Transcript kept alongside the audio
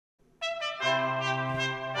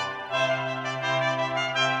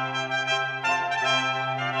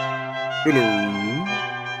Hello,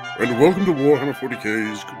 and welcome to Warhammer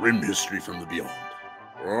 40k's Grim History from the Beyond.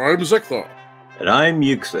 I'm Zeckthar, And I'm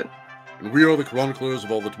Yuksen. and we are the chroniclers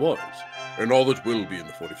of all that was, and all that will be in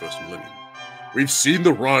the 41st millennium. We've seen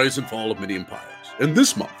the rise and fall of many empires, and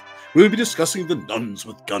this month we'll be discussing the Nuns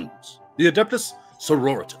with guns, the Adepta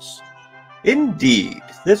Sororitas. Indeed,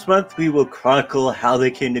 this month we will chronicle how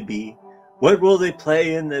they came to be, what role they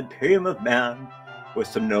play in the Imperium of Man, with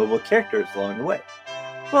some notable characters along the way.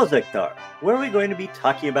 Well, Zeckthar, what are we going to be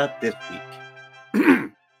talking about this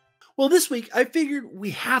week? Well, this week I figured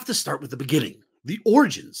we have to start with the beginning, the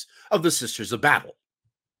origins of the Sisters of Battle.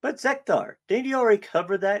 But Zeckthar, didn't you already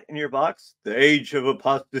cover that in your box? The Age of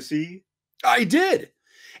Apostasy? I did!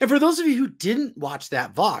 And for those of you who didn't watch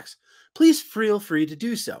that Vox, please feel free to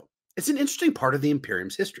do so. It's an interesting part of the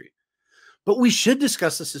Imperium's history. But we should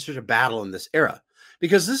discuss the Sisters of Battle in this era,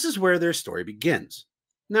 because this is where their story begins.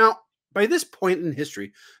 Now, by this point in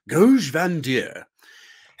history, Gouge Van Deer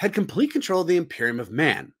had complete control of the Imperium of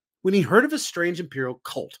Man when he heard of a strange imperial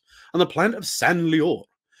cult on the planet of San Lior,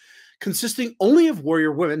 consisting only of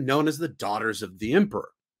warrior women known as the Daughters of the Emperor.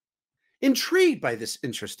 Intrigued by this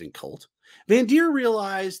interesting cult, Van Deer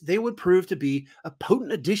realized they would prove to be a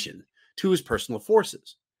potent addition to his personal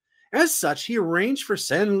forces. As such, he arranged for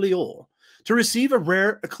San Lior to receive a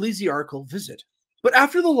rare ecclesiarchal visit. But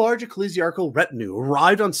after the large ecclesiarchal retinue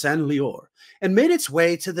arrived on San Lior and made its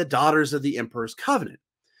way to the Daughters of the Emperor's Covenant,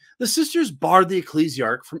 the sisters barred the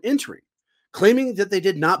ecclesiarch from entering, claiming that they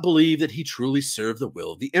did not believe that he truly served the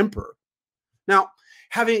will of the Emperor. Now,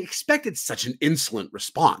 having expected such an insolent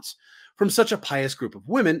response from such a pious group of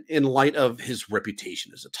women in light of his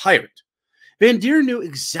reputation as a tyrant, Van Deer knew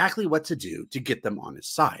exactly what to do to get them on his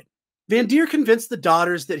side. Van Deer convinced the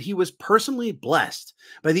daughters that he was personally blessed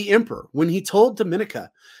by the Emperor when he told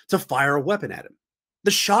Dominica to fire a weapon at him.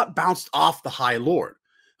 The shot bounced off the High Lord,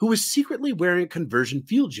 who was secretly wearing a conversion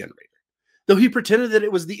field generator, though he pretended that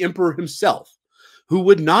it was the Emperor himself, who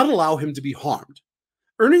would not allow him to be harmed,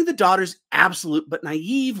 earning the daughters absolute but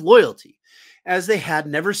naive loyalty, as they had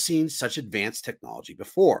never seen such advanced technology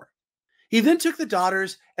before. He then took the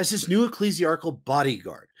daughters as his new ecclesiarchal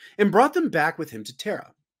bodyguard and brought them back with him to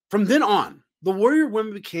Terra. From then on, the warrior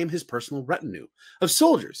women became his personal retinue of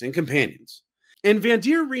soldiers and companions, and Van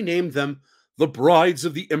Deer renamed them the Brides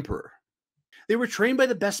of the Emperor. They were trained by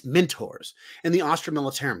the best mentors in the Astra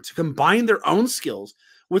Militarum to combine their own skills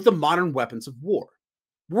with the modern weapons of war.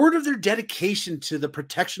 Word of their dedication to the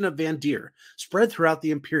protection of Van Deer spread throughout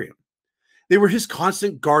the Imperium. They were his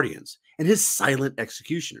constant guardians and his silent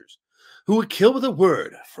executioners, who would kill with a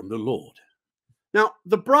word from the Lord. Now,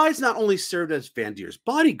 the brides not only served as Van Deer's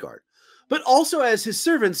bodyguard, but also as his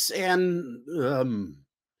servants and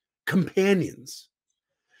companions.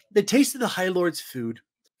 They tasted the High Lord's food,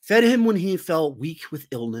 fed him when he fell weak with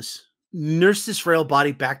illness, nursed his frail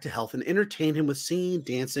body back to health, and entertained him with singing,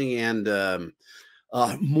 dancing, and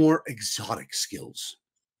more exotic skills.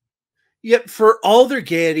 Yet, for all their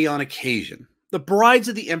gaiety on occasion, the brides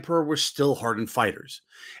of the Emperor were still hardened fighters.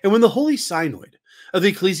 And when the Holy Synod of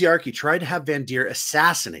the Ecclesiarchy tried to have Van Deer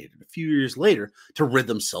assassinated a few years later to rid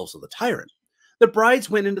themselves of the tyrant, the brides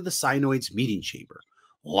went into the Synod's meeting chamber,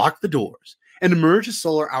 locked the doors, and emerged a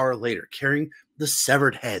solar hour later carrying the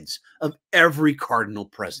severed heads of every cardinal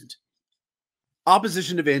present.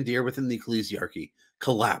 Opposition to Van Deer within the Ecclesiarchy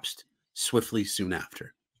collapsed swiftly soon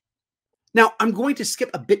after. Now, I'm going to skip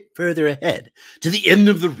a bit further ahead to the end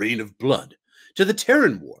of the Reign of Blood, to the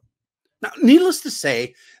Terran War. Now, needless to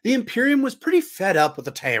say, the Imperium was pretty fed up with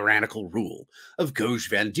the tyrannical rule of Gouge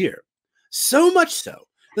Van Deer. So much so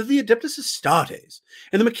that the Adeptus Astartes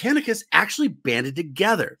and the Mechanicus actually banded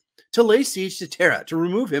together to lay siege to Terra to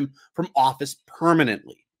remove him from office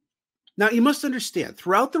permanently. Now, you must understand,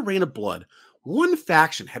 throughout the Reign of Blood, one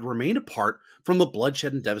faction had remained apart from the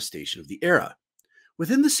bloodshed and devastation of the era.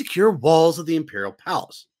 Within the secure walls of the Imperial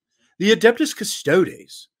Palace, the Adeptus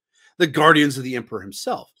Custodes, the guardians of the Emperor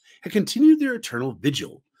himself, had continued their eternal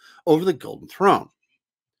vigil over the Golden Throne.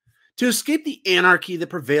 To escape the anarchy that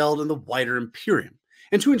prevailed in the wider Imperium,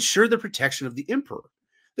 and to ensure the protection of the Emperor,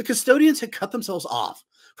 the custodians had cut themselves off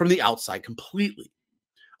from the outside completely.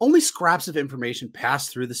 Only scraps of information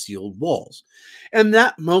passed through the sealed walls, and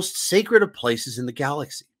that most sacred of places in the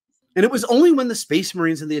galaxy. And it was only when the Space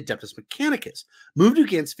Marines and the Adeptus Mechanicus moved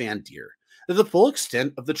against Van Deer that the full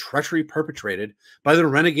extent of the treachery perpetrated by the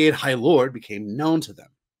renegade High Lord became known to them.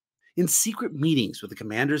 In secret meetings with the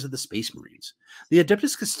commanders of the Space Marines, the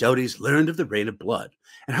Adeptus Custodes learned of the Reign of Blood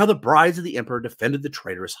and how the brides of the Emperor defended the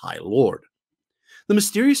traitorous High Lord. The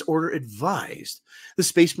mysterious order advised the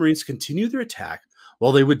Space Marines to continue their attack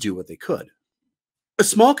while they would do what they could. A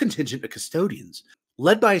small contingent of custodians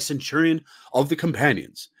led by a centurion of the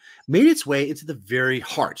companions, made its way into the very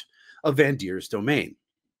heart of Van Deer's domain,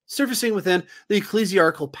 surfacing within the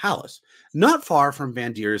ecclesiarchal palace, not far from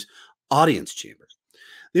Van Deer's audience chamber.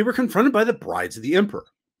 They were confronted by the brides of the emperor.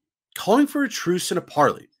 Calling for a truce and a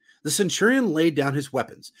parley, the centurion laid down his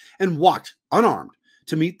weapons and walked unarmed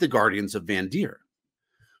to meet the guardians of Van Deer.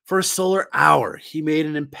 For a solar hour, he made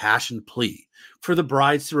an impassioned plea for the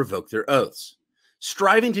brides to revoke their oaths,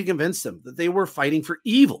 striving to convince them that they were fighting for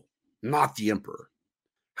evil, not the emperor.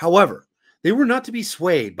 However, they were not to be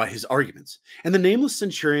swayed by his arguments, and the nameless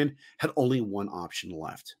centurion had only one option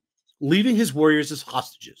left, leaving his warriors as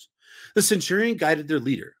hostages. The centurion guided their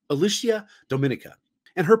leader, Alicia Dominica,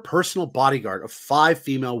 and her personal bodyguard of 5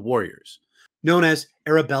 female warriors, known as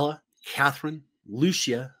Arabella, Catherine,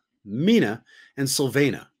 Lucia, Mina, and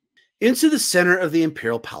Sylvana, into the center of the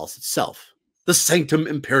imperial palace itself, the Sanctum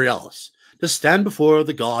Imperialis, to stand before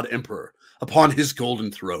the god emperor upon his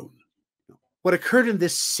golden throne. What occurred in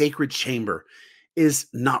this sacred chamber is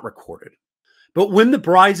not recorded, but when the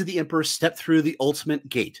brides of the emperor stepped through the ultimate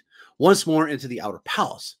gate once more into the outer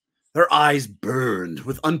palace, their eyes burned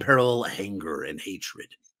with unparalleled anger and hatred.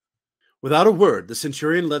 Without a word, the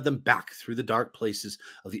centurion led them back through the dark places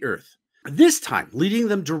of the earth, this time leading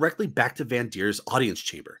them directly back to Van Deer's audience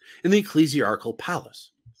chamber in the ecclesiarchal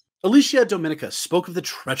palace. Alicia Dominica spoke of the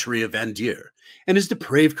treachery of Van Deer and his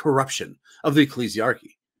depraved corruption of the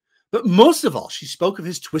ecclesiarchy, but most of all, she spoke of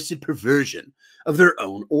his twisted perversion of their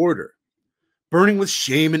own order. Burning with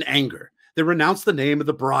shame and anger, they renounced the name of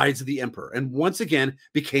the brides of the emperor and once again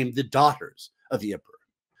became the daughters of the emperor.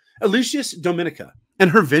 Alicia Dominica and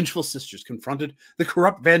her vengeful sisters confronted the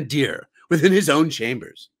corrupt Van Deer within his own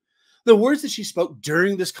chambers. The words that she spoke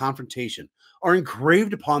during this confrontation are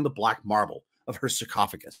engraved upon the black marble of her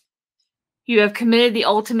sarcophagus. You have committed the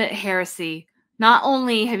ultimate heresy. Not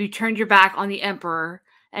only have you turned your back on the emperor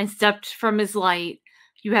and stepped from his light,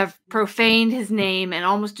 you have profaned his name and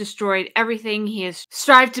almost destroyed everything he has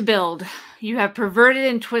strived to build. You have perverted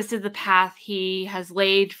and twisted the path he has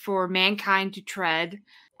laid for mankind to tread.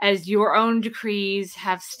 As your own decrees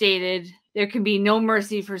have stated, there can be no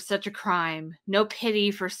mercy for such a crime, no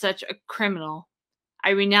pity for such a criminal.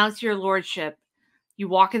 I renounce your lordship. You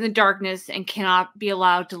walk in the darkness and cannot be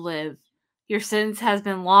allowed to live. Your sentence has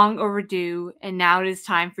been long overdue, and now it is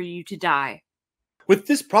time for you to die. With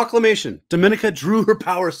this proclamation, Dominica drew her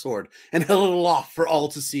power sword and held it aloft for all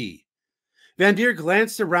to see. Van Deer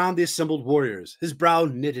glanced around the assembled warriors, his brow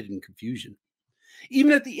knitted in confusion.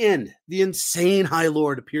 Even at the end, the insane High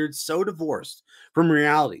Lord appeared so divorced from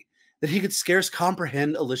reality that he could scarce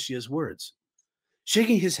comprehend Alicia's words.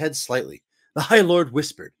 Shaking his head slightly, the High Lord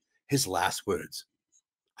whispered his last words.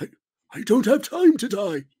 I don't have time to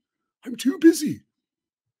die. I'm too busy.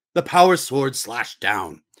 The power sword slashed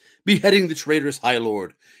down, beheading the traitorous High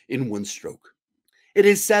Lord in one stroke. It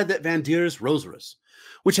is said that Van Deer's rosarius,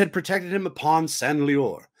 which had protected him upon San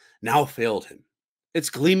Lior, now failed him, its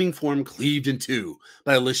gleaming form cleaved in two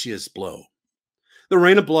by Alicia's blow. The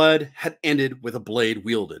reign of blood had ended with a blade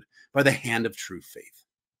wielded by the hand of true faith.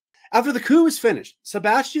 After the coup was finished,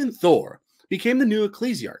 Sebastian Thor became the new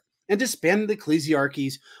ecclesiarch and disbanded the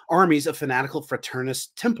ecclesiarchy's armies of fanatical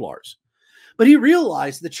fraternist Templars. But he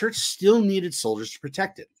realized the church still needed soldiers to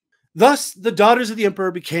protect it. Thus, the daughters of the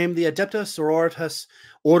emperor became the Adepta Sororitas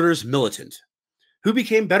orders militant, who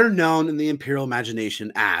became better known in the imperial imagination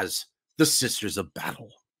as the Sisters of Battle.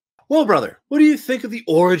 Well, brother, what do you think of the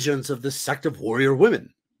origins of this sect of warrior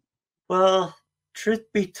women? Well, truth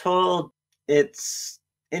be told, it's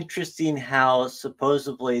interesting how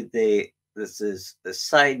supposedly this is a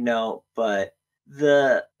side note, but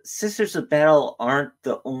the Sisters of Battle aren't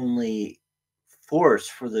the only force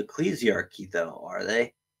for the ecclesiarchy, though, are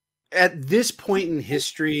they? At this point in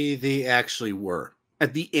history, they actually were.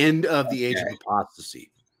 At the end of the Age of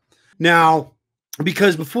Apostasy. Now,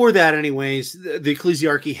 because before that, anyways, the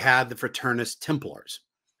ecclesiarchy had the fraternist Templars.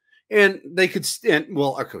 And they could stand,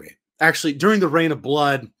 well, okay. Actually, during the Reign of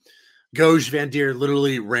Blood, Gauge Van Deer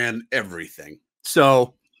literally ran everything.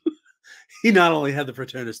 So he not only had the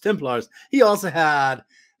fraternist Templars, he also had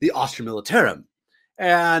the Ostra Militarum.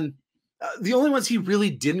 And the only ones he really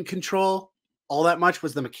didn't control all that much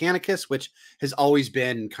was the Mechanicus, which has always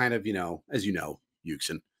been kind of, as you know,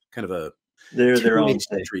 Yuksen, kind of a They're their own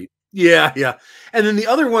treat. Yeah. And then the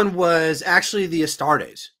other one was actually the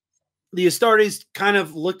Astartes. The Astartes kind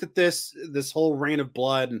of looked at this whole Reign of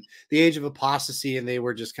Blood and the Age of Apostasy, and they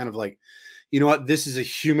were just kind of like, you know what, this is a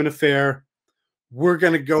human affair. We're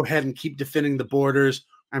going to go ahead and keep defending the borders.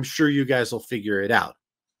 I'm sure you guys will figure it out.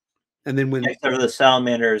 And then when except for the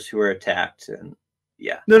salamanders who were attacked, and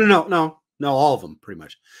yeah, no, No, all of them, pretty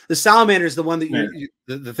much. The salamander is the one that Yeah.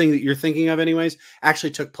 the thing that you're thinking of, anyways,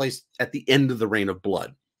 actually took place at the end of the Reign of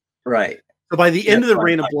Blood. Right. So by the end of That's the what I'm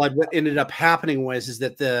Reign of talking Blood, what ended up happening was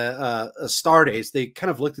that the Astartes, they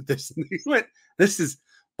kind of looked at this and they went, "This is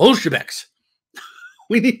Bolsheviks.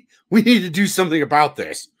 We need to do something about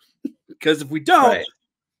this, because if we don't, Right.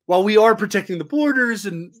 while we are protecting the borders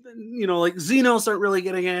and like Xenos aren't really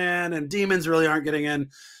getting in and demons really aren't getting in,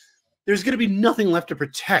 there's going to be nothing left to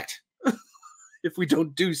protect if we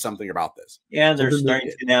don't do something about this." And So they're then they starting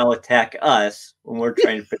did. to now attack us when we're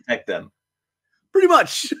trying to protect them. Pretty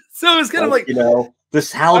much. So it's kind of like, the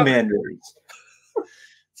salamanders.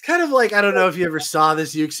 it's kind of like, I don't know if you ever saw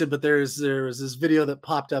this, Yuksen, but there was this video that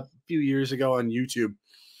popped up a few years ago on YouTube,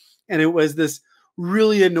 and it was this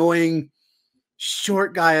really annoying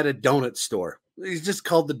short guy at a donut store. He's just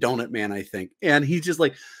called the Donut Man, I think, and he's just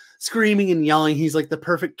like screaming and yelling. He's like the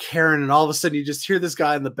perfect Karen, and all of a sudden you just hear this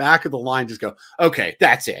guy in the back of the line just go, "Okay,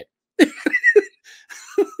 that's it."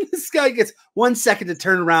 This guy gets 1 second to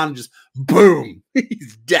turn around and just boom,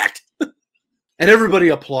 he's decked. And everybody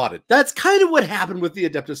applauded. That's kind of what happened with the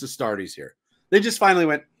Adeptus Astartes here. They just finally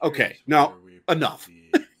went, "Okay, no, enough."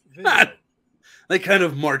 They kind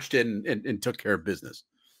of marched in and took care of business.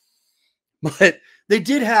 But they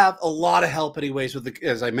did have a lot of help anyways with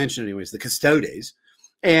as I mentioned anyways, the Custodes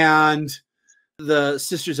and the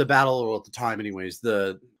Sisters of Battle at the time anyways,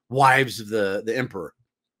 the wives of the Emperor.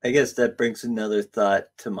 I guess that brings another thought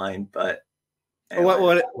to mind, but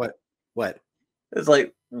What? It's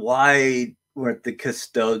like, why weren't the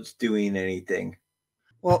custodes doing anything?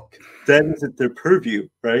 Well, that isn't their purview,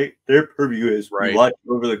 right? Their purview is right. Watch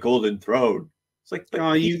over the golden throne. It's like,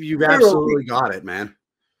 oh, you've absolutely got it, man.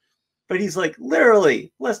 But he's like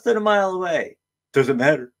literally less than a mile away. Doesn't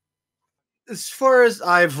matter. As far as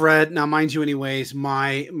I've read, now mind you, anyways,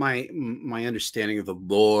 my understanding of the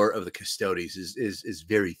lore of the Custodes is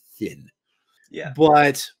very thin. Yeah.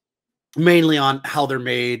 But mainly on how they're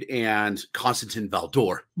made and Constantine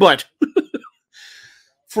Valdor. But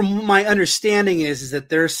from my understanding is that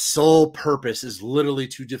their sole purpose is literally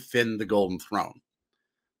to defend the Golden Throne.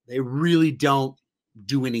 They really don't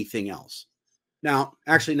do anything else. Now,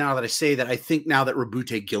 actually, now that I say that, I think now that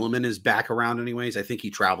Rabute Gilliman is back around anyways, I think he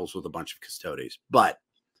travels with a bunch of Custodes. But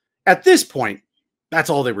at this point, that's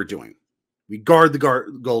all they were doing. We guard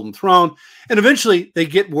the Golden Throne, and eventually they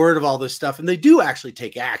get word of all this stuff, and they do actually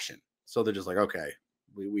take action. So they're just like, okay,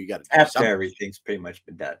 we got to do after something. Everything's pretty much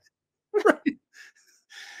been done. Right.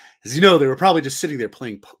 As you know, they were probably just sitting there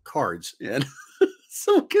playing cards, and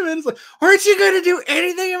someone came in and was like, "Aren't you going to do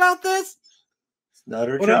anything about this?" It's not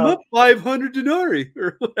our job. I'm up 500 denarii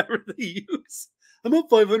or whatever they use. I'm up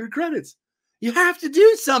 500 credits. You have to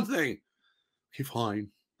do something. Okay, fine.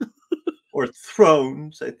 Or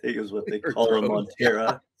thrones, I think is what they call them on Terra.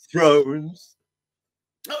 Yeah. Thrones.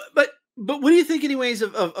 But what do you think, anyways,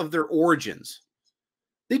 of their origins?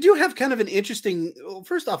 They do have kind of an interesting. Well,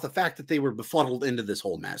 first off, the fact that they were befuddled into this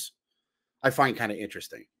whole mess, I find kind of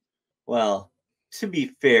interesting. Well, to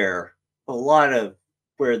be fair, a lot of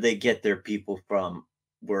where they get their people from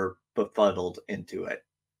were befuddled into it.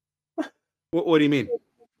 What do you mean?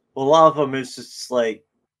 Well, a lot of them is just like,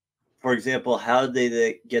 for example, how did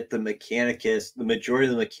they get the Mechanicus, the majority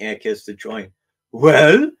of the Mechanicus to join?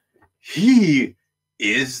 Well, he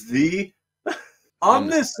is the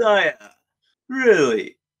Omnissiah.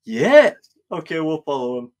 Really? Yes. Okay, we'll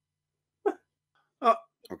follow him. Oh,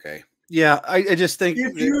 okay. Yeah, I just think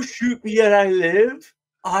if you shoot me and I live,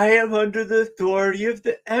 I am under the authority of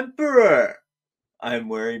the Emperor. I'm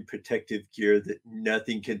wearing protective gear that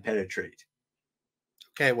nothing can penetrate.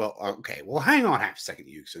 Okay, well, hang on half a second,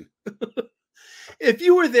 Yuksen. If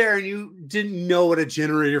you were there and you didn't know what a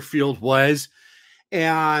generator field was,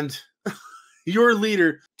 and your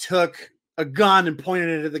leader took a gun and pointed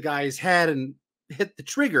it at the guy's head and hit the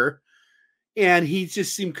trigger, and he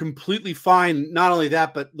just seemed completely fine. Not only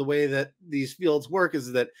that, but the way that these fields work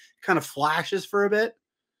is that it kind of flashes for a bit,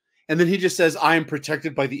 and then he just says, "I am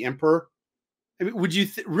protected by the Emperor." I mean, would you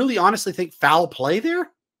really honestly think foul play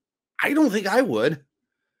there? I don't think I would.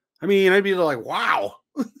 I mean, I'd be like, wow,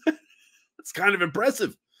 that's kind of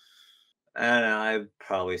impressive. And I'd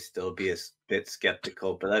probably still be a bit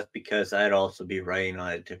skeptical, but that's because I'd also be writing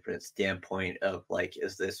on a different standpoint of like,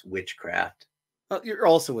 is this witchcraft? You're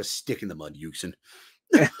also a stick in the mud, Yuksen.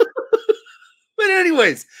 But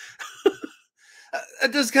anyways,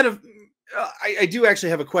 it does kind of, I do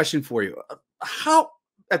actually have a question for you. How,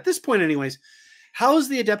 at this point anyways, how is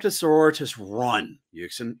the Adepta Sororitas run,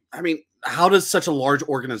 Yuksen? I mean, how does such a large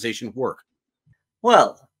organization work?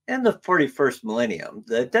 Well, in the 41st millennium,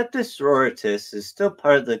 the Adepta Sororitas is still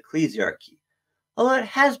part of the ecclesiarchy, although it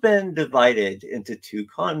has been divided into two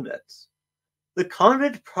convents. The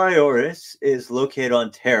convent prioris is located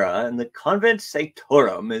on Terra, and the convent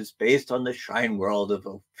sanctorum is based on the shrine world of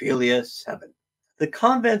Ophelia 7. The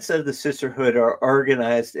convents of the sisterhood are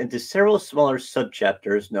organized into several smaller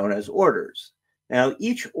subchapters known as orders. Now,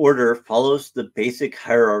 each order follows the basic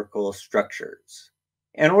hierarchical structures.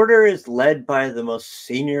 An order is led by the most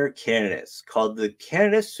senior canonist, called the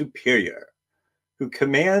canonist superior, who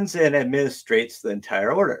commands and administrates the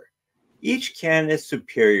entire order. Each canonist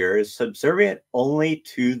superior is subservient only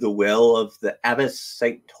to the will of the abbess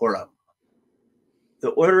sanctorum. The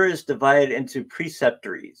order is divided into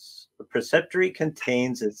preceptories. A preceptory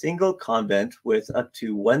contains a single convent with up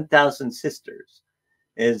to 1,000 sisters.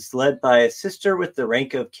 It is led by a sister with the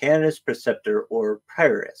rank of canonist preceptor or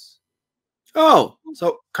prioress. Oh,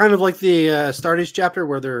 so kind of like the Astartes chapter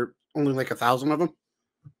where there are only like 1,000 of them?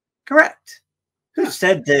 Correct. Who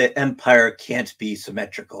said the empire can't be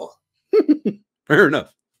symmetrical? Fair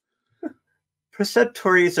enough.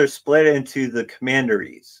 Preceptories are split into the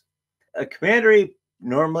commanderies. A commandery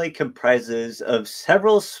normally comprises of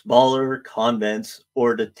several smaller convents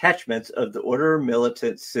or detachments of the order of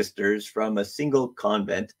militant sisters from a single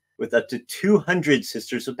convent with up to 200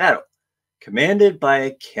 sisters of battle, commanded by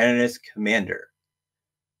a canonist commander.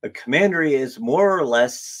 A commandery is more or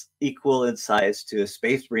less equal in size to a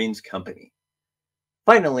Space Marines company.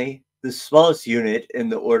 Finally, the smallest unit in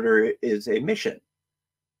the order is a mission,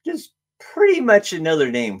 which is pretty much another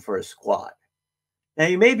name for a squad. Now,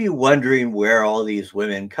 you may be wondering where all these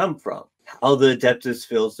women come from, how the Adeptus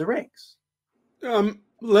fills the ranks.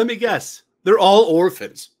 Let me guess. They're all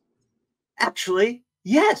orphans. Actually,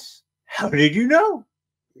 yes. How did you know?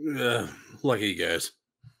 Lucky guys.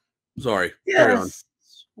 Sorry. Yes. Carry on.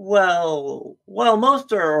 Well, while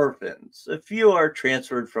most are orphans, a few are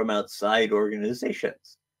transferred from outside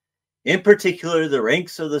organizations. In particular, the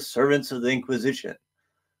ranks of the servants of the Inquisition,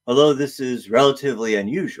 although this is relatively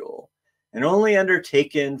unusual, and only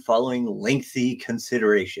undertaken following lengthy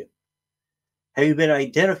consideration. Having been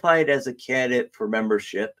identified as a candidate for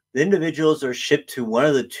membership, the individuals are shipped to one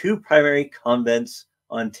of the two primary convents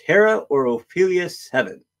on Terra or Ophelia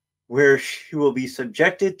 7, where she will be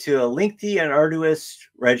subjected to a lengthy and arduous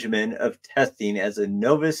regimen of testing as a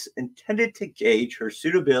novice intended to gauge her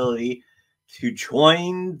suitability to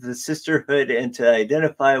join the sisterhood and to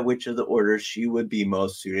identify which of the orders she would be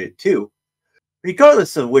most suited to.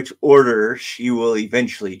 Regardless of which order she will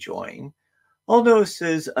eventually join, all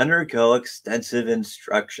novices undergo extensive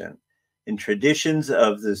instruction in traditions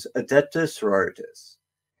of the Adepta Sororitas,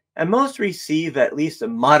 and most receive at least a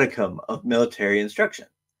modicum of military instruction.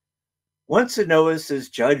 Once a novice is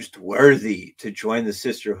judged worthy to join the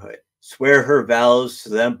sisterhood, swear her vows to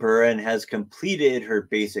the emperor, and has completed her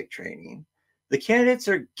basic training, the candidates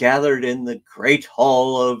are gathered in the great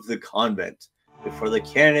hall of the convent before the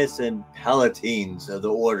canonists and palatines of the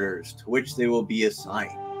orders to which they will be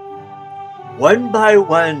assigned. One by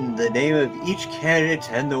one, the name of each candidate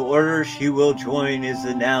and the order she will join is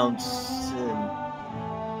announced.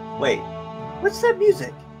 Wait, what's that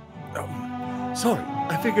music? Oh, sorry,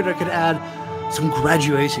 I figured I could add some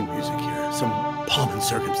graduation music here, some pomp and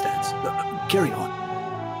circumstance. Carry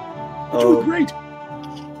on. You're doing great.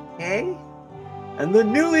 Okay. And the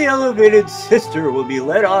newly elevated sister will be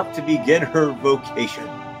led off to begin her vocation.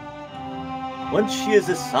 Once she is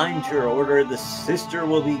assigned to her order, the sister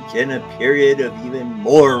will begin a period of even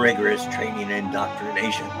more rigorous training and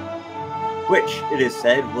indoctrination, which, it is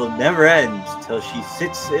said, will never end till she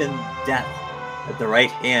sits in death at the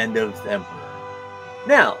right hand of the emperor.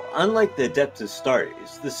 Now, unlike the Adepta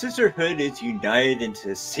Sororitas, the sisterhood is united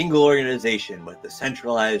into a single organization with a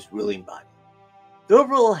centralized ruling body. The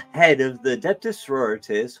overall head of the Adepta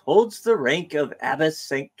Sororitas holds the rank of Abbess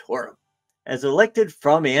Sanctorum, as elected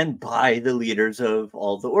from and by the leaders of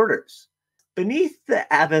all the orders. Beneath the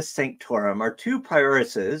Abbess Sanctorum are two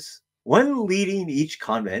prioresses, one leading each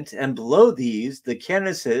convent, and below these the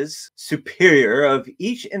canonesses superior of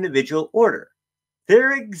each individual order.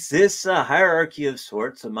 There exists a hierarchy of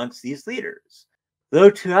sorts amongst these leaders, though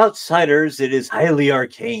to outsiders it is highly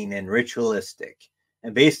arcane and ritualistic,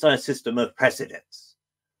 and based on a system of precedence.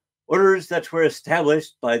 Orders that were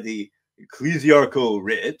established by the ecclesiarchal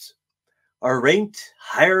writ are ranked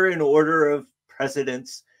higher in order of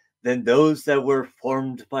precedence than those that were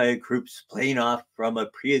formed by groups playing off from a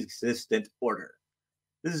pre-existent order.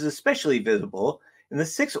 This is especially visible in the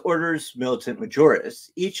 6 orders militant majoris,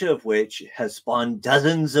 each of which has spawned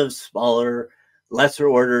dozens of smaller, lesser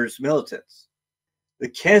orders militants. The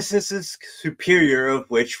canonesses superior of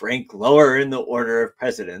which rank lower in the order of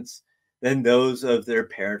precedence than those of their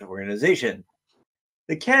parent organization.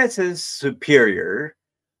 The Canis's superior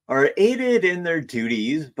are aided in their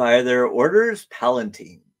duties by their order's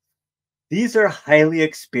palatines. These are highly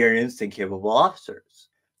experienced and capable officers,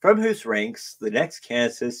 from whose ranks the next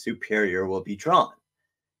Canis's superior will be drawn.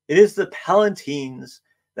 It is the palatines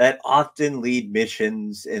that often lead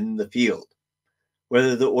missions in the field.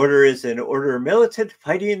 Whether the order is an order militant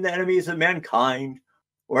fighting the enemies of mankind,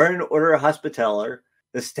 or an order hospitaller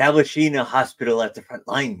establishing a hospital at the front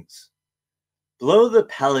lines. Below the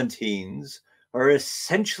palatines are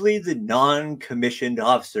essentially the non-commissioned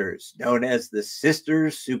officers known as the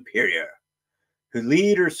Sisters Superior, who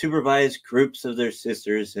lead or supervise groups of their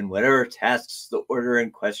sisters in whatever tasks the order in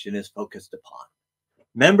question is focused upon.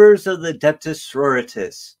 Members of the Adepta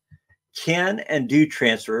Sororitas can and do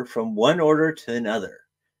transfer from one order to another,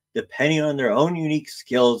 depending on their own unique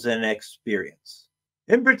skills and experience.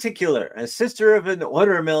 In particular, a sister of an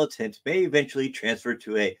order militant may eventually transfer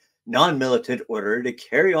to a non-militant order to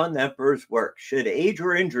carry on the Emperor's work, should age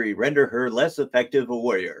or injury render her less effective a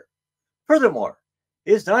warrior. Furthermore,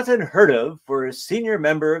 it is not unheard of for a senior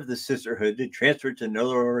member of the sisterhood to transfer to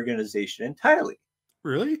another organization entirely.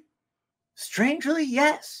 Really? Strangely,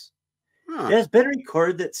 yes. Huh. It has been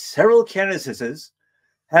recorded that several Canises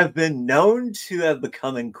have been known to have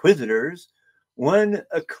become inquisitors, one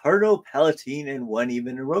a cardinal palatine and one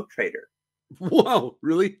even a rogue trader. Whoa,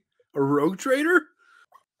 really? A rogue trader?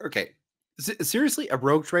 Okay. Seriously, a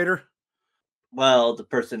rogue trader? Well, the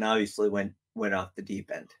person obviously went off the deep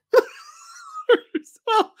end.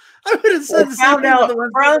 Well, I would have said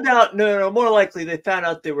more likely they found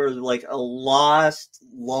out they were like a lost,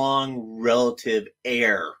 long relative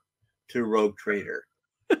heir to rogue trader.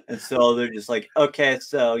 And so they're just like, okay,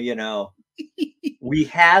 so, we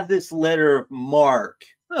have this letter of mark.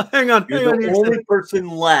 Hang on. You're the only person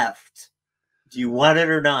left. Do you want it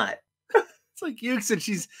or not? It's like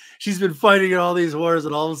Yuksen. She's been fighting in all these wars,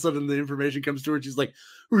 and all of a sudden the information comes to her, and she's like,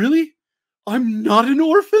 really? I'm not an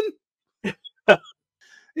orphan?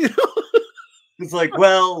 It's like,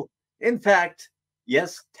 well, in fact,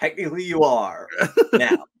 yes, technically you are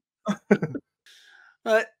now.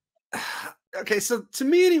 Okay, so to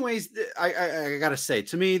me, anyways, I gotta say,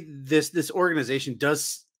 to me, this organization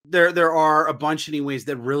does there are a bunch, anyways,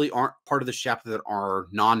 that really aren't part of the chapter that are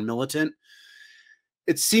non-militant.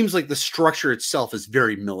 It seems like the structure itself is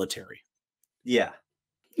very military. Yeah.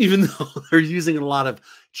 Even though they're using a lot of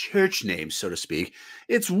church names, so to speak,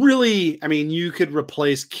 it's really, I mean, you could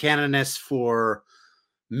replace canoness for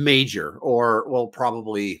major, or, well,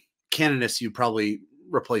 probably canoness, you'd probably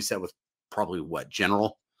replace that with probably what,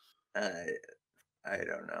 general? I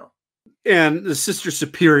don't know. And the sister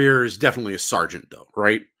superior is definitely a sergeant, though,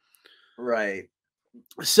 right? Right.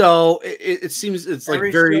 So it seems it's like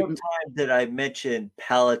every very time that I mention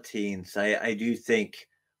palatines, I do think,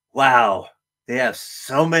 wow, they have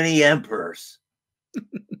so many emperors.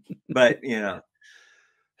 But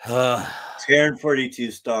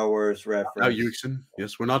 1042 Star Wars reference. Now, Yuksen,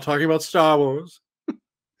 yes, we're not talking about Star Wars.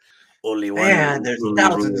 Only one. Man, there's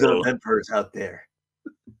thousands of emperors out there.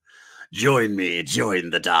 Join me, join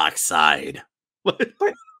the dark side. What?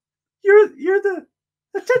 You're the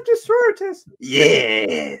Adepta Sororitas.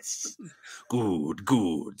 Yes. Good.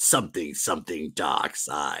 Something dark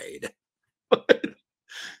side.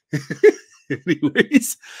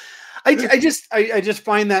 Anyways, I just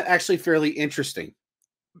find that actually fairly interesting.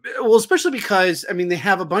 Well, especially because, I mean, they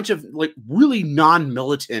have a bunch of like really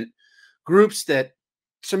non-militant groups that,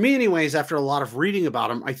 to me anyways, after a lot of reading about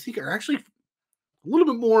them, I think are actually a little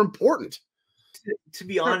bit more important. To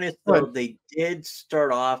be honest, though, they did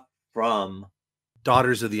start off from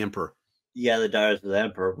Daughters of the Emperor. Yeah, the Daughters of the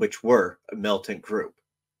Emperor, which were a militant group.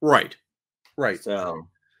 Right. So,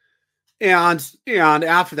 and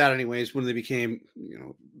after that, anyways, when they became,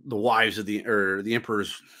 the wives of the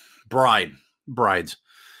Emperor's brides,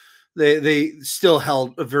 they still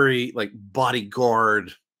held a very like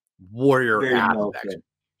bodyguard warrior aspect.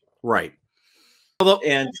 Right. Although,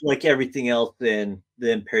 and like everything else in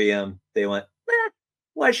the Imperium, they went,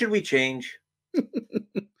 why should we change?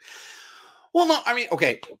 Well, no, I mean,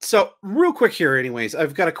 okay. So real quick here, anyways,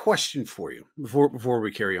 I've got a question for you before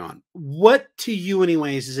we carry on. What to you,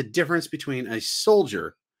 anyways, is a difference between a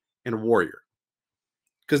soldier and a warrior?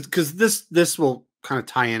 Because this will kind of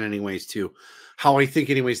tie in, anyways, to how I think,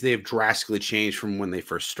 anyways, they have drastically changed from when they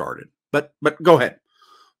first started. But go ahead.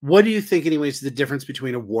 What do you think, anyways, is the difference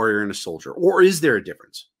between a warrior and a soldier? Or is there a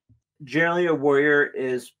difference? Generally, a warrior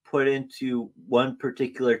is put into one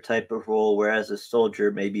particular type of role, whereas a soldier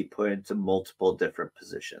may be put into multiple different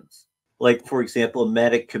positions. Like, for example, a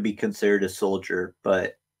medic could be considered a soldier,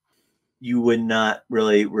 but you would not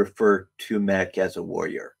really refer to a medic as a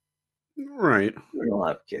warrior. Right. In a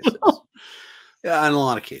lot of cases. Yeah, in a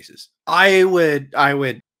lot of cases. I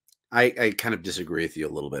kind of disagree with you a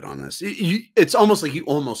little bit on this. It's almost like you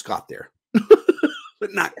almost got there,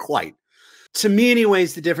 but not quite. To me,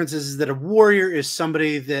 anyways, the difference is that a warrior is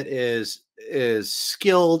somebody that is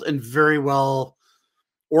skilled and very well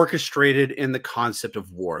orchestrated in the concept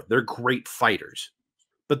of war. They're great fighters,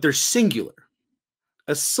 but they're singular.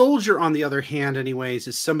 A soldier, on the other hand, anyways,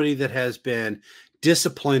 is somebody that has been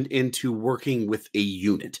disciplined into working with a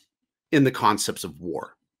unit in the concepts of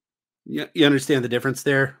war. You understand the difference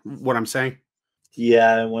there, what I'm saying?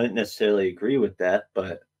 Yeah, I wouldn't necessarily agree with that,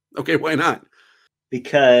 but... Okay, why not?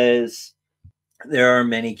 Because there are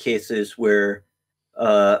many cases where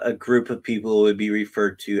a group of people would be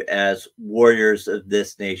referred to as warriors of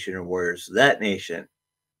this nation or warriors of that nation.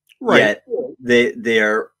 Right. Yet they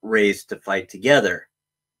are raised to fight together.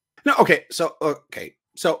 No, okay.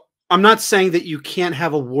 So I'm not saying that you can't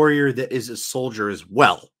have a warrior that is a soldier as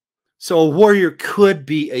well. So a warrior could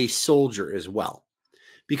be a soldier as well,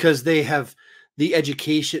 because they have the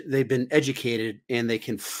education, they've been educated, and they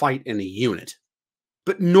can fight in a unit.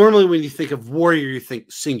 But normally when you think of warrior, you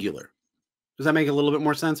think singular. Does that make a little bit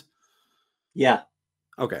more sense? Yeah.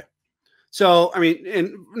 Okay. So, I mean,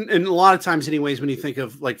 and a lot of times anyways, when you think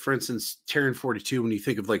of, like, for instance, Terran 42, when you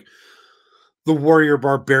think of like the warrior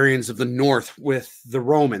barbarians of the North with the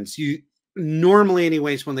Romans, you normally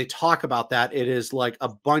anyways, when they talk about that, it is like a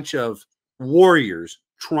bunch of warriors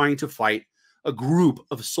trying to fight a group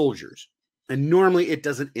of soldiers. And normally it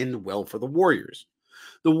doesn't end well for the warriors.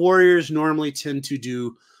 The warriors normally tend to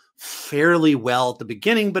do fairly well at the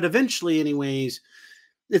beginning, but eventually anyways,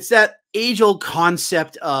 it's that age-old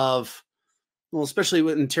concept of, well, especially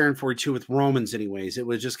in Terran 42 with Romans anyways, it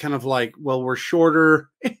was just kind of like, well, we're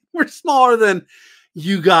shorter, we're smaller than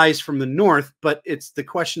you guys from the North, but it's the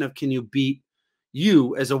question of, can you beat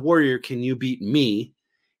you as a warrior? Can you beat me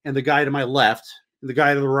and the guy to my left, and the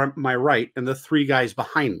guy to my right, and the three guys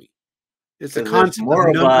behind me? It's the concept more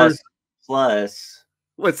of numbers. Us plus...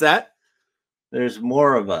 What's that? There's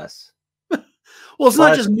more of us. Well, it's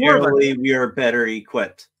not just more of us. We are better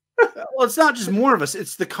equipped. Well, it's not just more of us.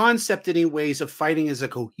 It's the concept, anyways, of fighting as a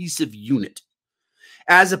cohesive unit,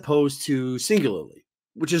 as opposed to singularly,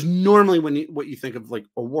 which is normally what you think of like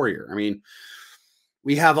a warrior. I mean,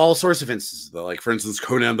 we have all sorts of instances, though. Like, for instance,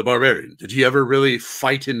 Conan the Barbarian. Did he ever really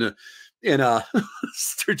fight in a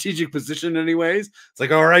strategic position? Anyways, it's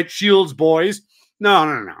like, all right, shields, boys.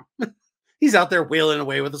 No. He's out there wailing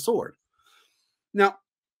away with a sword. Now,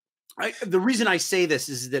 the reason I say this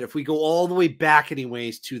is that if we go all the way back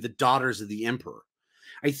anyways to the daughters of the emperor,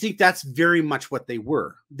 I think that's very much what they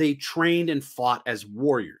were. They trained and fought as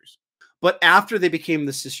warriors. But after they became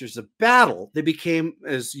the sisters of battle, they became,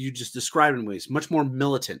 as you just described in ways, much more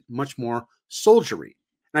militant, much more soldiery.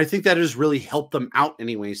 And I think that has really helped them out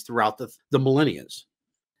anyways throughout the millennia.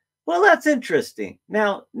 Well, that's interesting.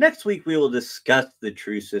 Now, next week we will discuss the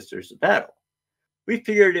true sisters of battle. We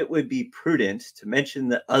figured it would be prudent to mention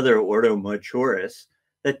the other Ordo Majoris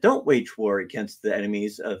that don't wage war against the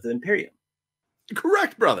enemies of the Imperium.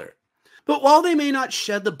 Correct, brother. But while they may not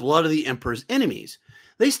shed the blood of the Emperor's enemies,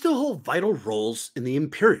 they still hold vital roles in the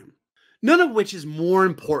Imperium, none of which is more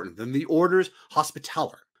important than the Order's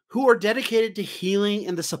Hospitaller, who are dedicated to healing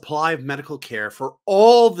and the supply of medical care for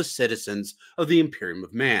all the citizens of the Imperium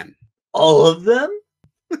of Man. All of them?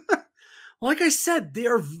 Like I said, they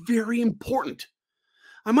are very important.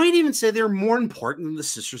 I might even say they're more important than the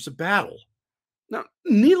Sisters of Battle. Now,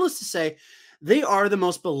 needless to say, they are the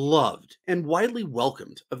most beloved and widely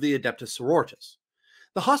welcomed of the Adepta Sororitas.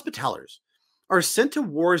 The Hospitallers are sent to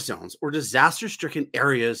war zones or disaster-stricken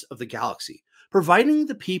areas of the galaxy, providing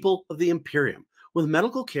the people of the Imperium with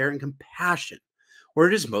medical care and compassion where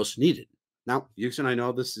it is most needed. Now, Yuksen, I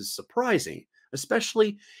know this is surprising,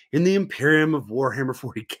 especially in the Imperium of Warhammer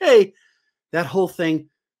 40K, that whole thing,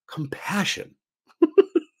 compassion.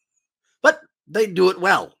 But they do it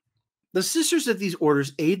well. The sisters of these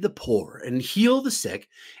orders aid the poor and heal the sick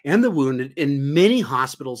and the wounded in many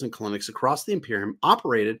hospitals and clinics across the Imperium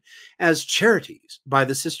operated as charities by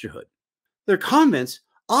the sisterhood. Their convents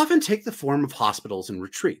often take the form of hospitals and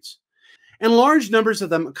retreats, and large numbers of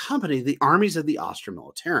them accompany the armies of the Astra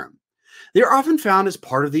Militarum. They are often found as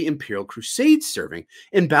part of the Imperial Crusades serving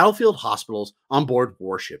in battlefield hospitals on board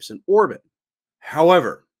warships in orbit.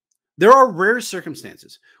 However, there are rare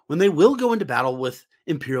circumstances when they will go into battle with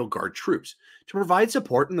Imperial Guard troops to provide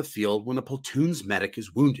support in the field when a platoon's medic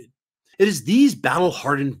is wounded. It is these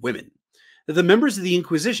battle-hardened women that the members of the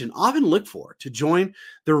Inquisition often look for to join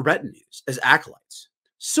their retinues as acolytes.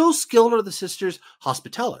 So skilled are the sisters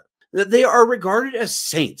Hospitaller that they are regarded as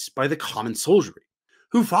saints by the common soldiery,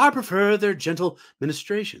 who far prefer their gentle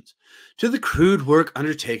ministrations to the crude work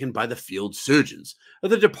undertaken by the field surgeons of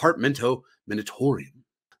the Departamento Minatorium.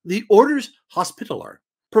 The Orders Hospitaller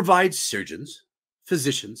provides surgeons,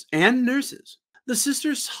 physicians, and nurses. The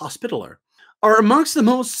Sisters Hospitaller are amongst the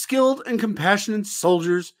most skilled and compassionate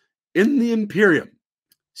soldiers in the Imperium.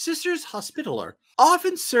 Sisters Hospitaller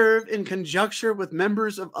often serve in conjunction with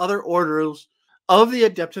members of other orders of the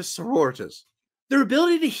Adepta Sororitas. Their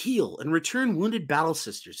ability to heal and return wounded battle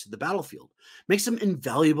sisters to the battlefield makes them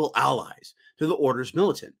invaluable allies to the Order's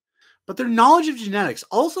militant, but their knowledge of genetics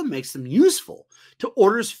also makes them useful to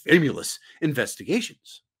Order's famous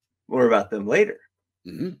investigations. More about them later.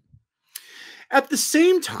 Mm-hmm. At the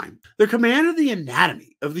same time, their command of the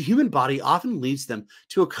anatomy of the human body often leads them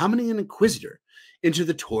to accompany an inquisitor into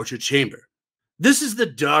the torture chamber. This is the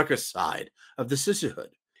darker side of the sisterhood,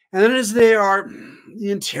 and as they are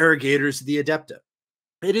the interrogators of the Adepta,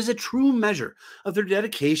 it is a true measure of their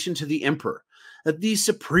dedication to the Emperor that these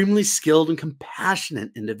supremely skilled and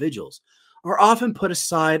compassionate individuals are often put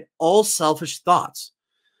aside all selfish thoughts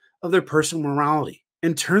of their personal morality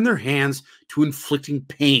and turn their hands to inflicting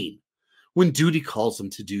pain when duty calls them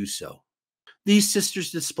to do so. These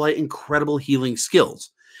sisters display incredible healing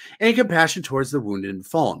skills and compassion towards the wounded and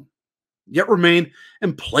fallen, yet remain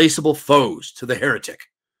implacable foes to the heretic,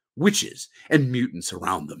 witches, and mutants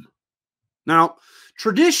around them. Now,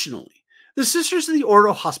 traditionally, the Sisters of the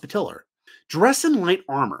Ordo Hospitaller dress in light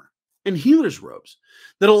armor and healer's robes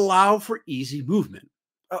that allow for easy movement.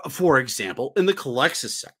 For example, in the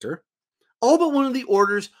Calexis sector, all but one of the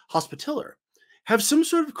Order's Hospitaller have some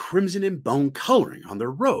sort of crimson and bone coloring on their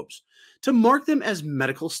robes to mark them as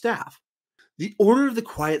medical staff. The Order of the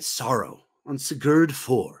Quiet Sorrow on Sigurd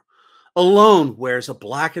IV alone wears a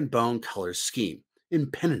black and bone color scheme in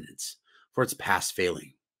penitence for its past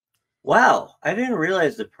failing. Wow, I didn't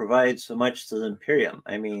realize it provides so much to the Imperium.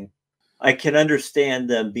 I mean, I can understand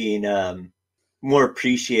them being more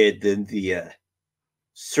appreciated than the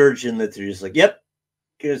surgeon that they're just like, yep,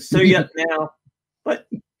 gonna sew you up now. But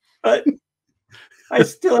I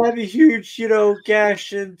still have a huge,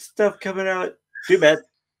 gash and stuff coming out. Too bad.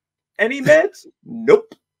 Any meds?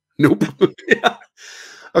 Nope. Nope. Yeah.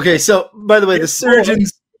 Okay, so by the way, the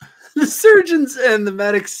surgeons and the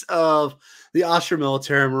medics of the Austro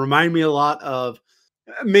Militarum remind me a lot of,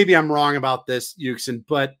 maybe I'm wrong about this, Yuksen,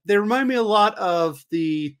 but they remind me a lot of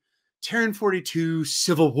the Terran 42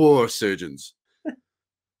 Civil War surgeons,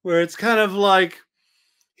 where it's kind of like,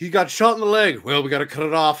 he got shot in the leg. Well, we got to cut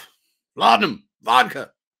it off. Laudanum,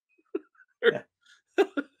 vodka.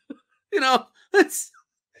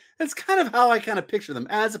 That's kind of how I kind of picture them,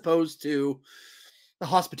 as opposed to the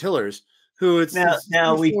Hospitallers, who it's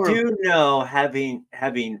now we do know,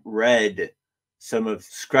 having read some of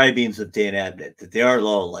scribings of Dan Abnett, that they are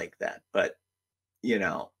all like that. But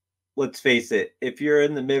let's face it, if you're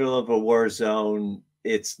in the middle of a war zone,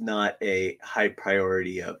 it's not a high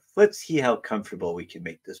priority of, let's see how comfortable we can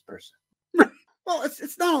make this person. Well,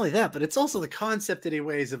 it's not only that, but it's also the concept,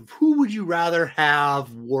 anyways, of who would you rather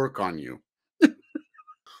have work on you?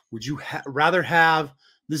 Would you rather have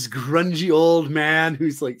this grungy old man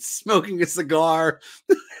who's like smoking a cigar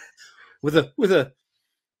with a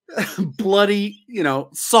bloody,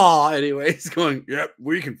 saw, anyways, going, yep,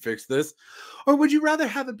 we can fix this? Or would you rather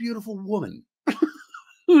have a beautiful woman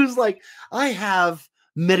who's like, I have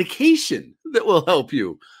medication that will help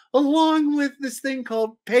you, along with this thing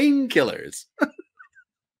called painkillers?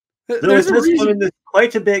 There's this woman that's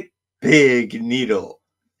quite a big needle.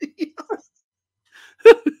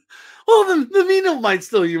 Well, the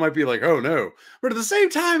needle you might be like, oh no. But at the same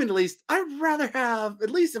time, at least, I'd rather have, at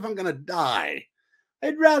least if I'm going to die,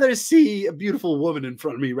 I'd rather see a beautiful woman in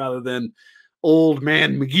front of me rather than old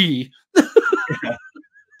man McGee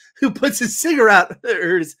who puts his cigarette,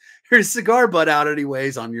 or his cigar butt out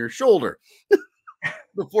anyways on your shoulder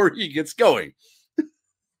before he gets going.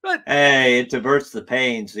 But hey, it diverts the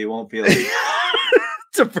pain, so you won't feel it.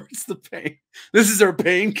 Diverts the pain. This is our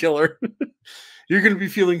painkiller. You're going to be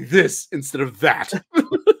feeling this instead of that.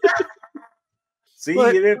 See,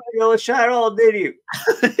 you didn't feel a shot at all, did you?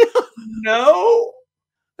 No.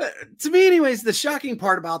 To me, anyways, the shocking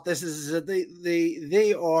part about this is that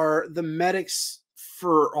they are the medics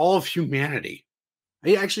for all of humanity.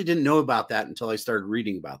 I actually didn't know about that until I started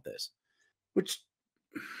reading about this. Which,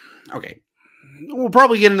 okay, we'll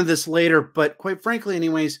probably get into this later, but quite frankly,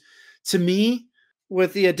 anyways, to me,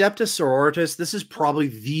 with the Adepta Sororitas, this is probably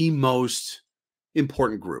the most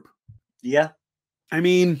important group. Yeah. I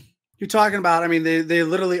mean, you're talking about, they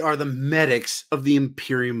literally are the medics of the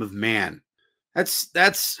Imperium of Man.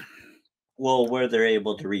 That's well, where they're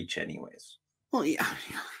able to reach anyways. Well, yeah.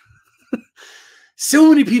 So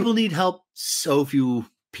many people need help, so few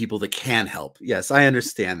people that can help. Yes, I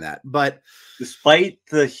understand that. But despite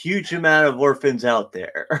the huge amount of orphans out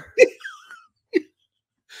there.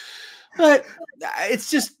 But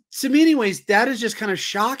it's just, to me anyways, that is just kind of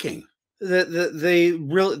shocking.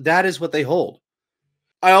 That is what they hold.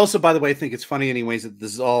 I also, by the way, think it's funny anyways that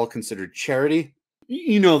this is all considered charity.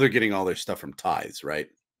 You know they're getting all their stuff from tithes, right?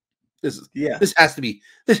 This has to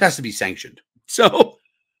be sanctioned. So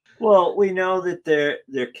well, we know that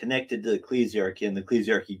they're connected to the ecclesiarchy, and the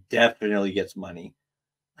ecclesiarchy definitely gets money.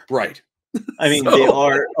 Right. I mean, they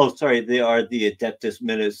are the Adeptus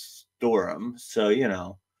Ministorum, so you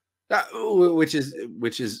know. Which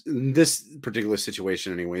is in this particular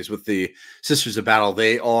situation anyways with the Sisters of Battle,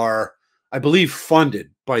 they are, I believe,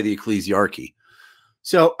 funded by the ecclesiarchy.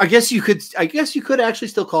 So I guess you could actually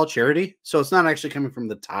still call it charity. So it's not actually coming from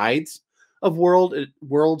the tithes of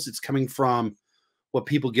worlds. It's coming from what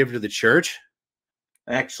people give to the church.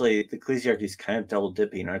 Actually, the ecclesiarchy is kind of double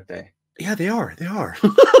dipping, aren't they? Yeah, they are.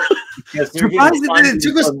 Yes, they're getting funded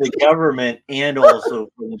from the government and also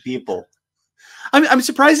from the people. I'm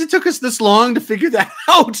surprised it took us this long to figure that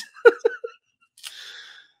out.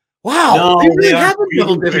 Wow, no, they aren't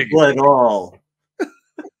people at all.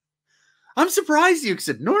 I'm surprised,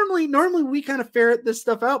 Yuksen. Normally we kind of ferret this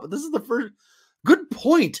stuff out, but this is the first. Good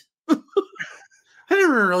point. I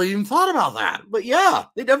never really even thought about that, but yeah,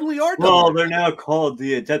 they definitely are. Well, they're now called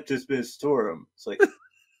the Adeptus Ministorum. It's like,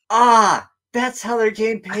 that's how they're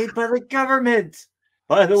getting paid by the government.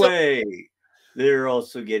 By the way, they're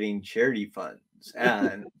also getting charity funds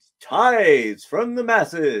and tithes from the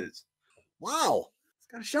masses. Wow, it's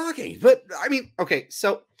kind of shocking. But I mean, okay,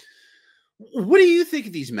 so what do you think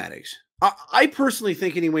of these medics? I personally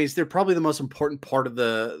think, anyways, they're probably the most important part of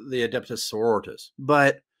the Adepta Sororitas.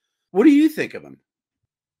 But what do you think of them?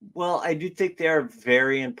 Well, I do think they are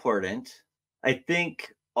very important. I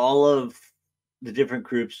think all of the different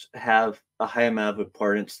groups have a high amount of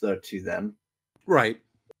importance, though, to them. Right.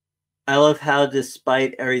 I love how,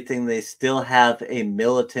 despite everything, they still have a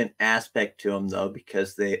militant aspect to them, though,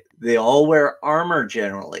 because they all wear armor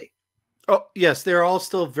generally. Oh, yes, they're all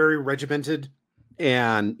still very regimented.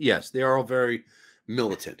 And yes, they are all very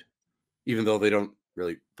militant, even though they don't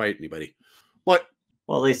really fight anybody. What?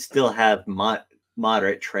 Well, they still have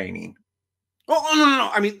moderate training. Oh,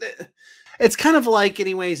 no. I mean, it's kind of like,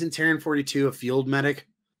 anyways, in Terran 42, a field medic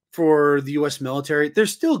for the U.S. military. They're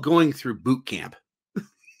still going through boot camp.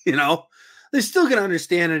 You know, they're still going to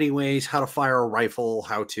understand, anyways, how to fire a rifle,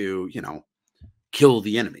 how to, kill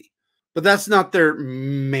the enemy. But that's not their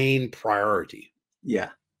main priority. Yeah.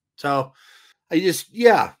 So they're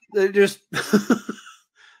just,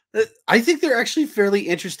 I think they're actually fairly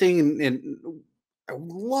interesting, and I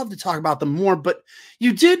would love to talk about them more. But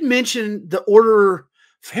you did mention the Order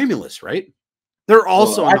Famulus, right? They're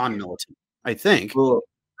also non-militant, I think. Well,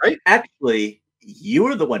 right? Actually, you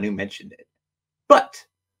were the one who mentioned it. But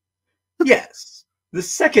yes, the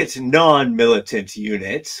second non-militant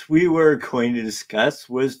unit we were going to discuss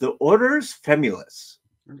was the Orders Famulus.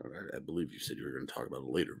 I believe you said you were going to talk about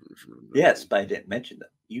it later. Yes, but I didn't mention them.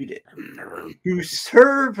 You did. Who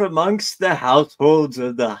serve amongst the households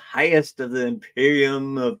of the highest of the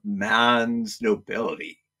Imperium of man's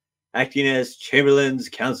nobility, acting as chamberlains,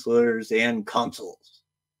 counselors, and consuls.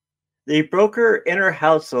 They broker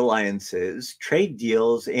inter-house alliances, trade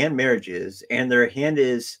deals, and marriages, and their hand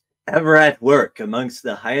is ever at work amongst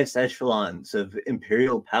the highest echelons of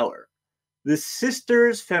imperial power. The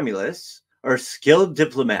Sisters Famulus are skilled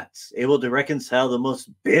diplomats, able to reconcile the most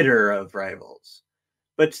bitter of rivals.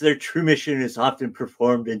 But their true mission is often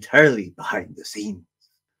performed entirely behind the scenes.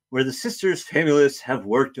 Where the Sisters Famulus have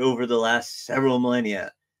worked over the last several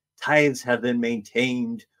millennia, tithes have been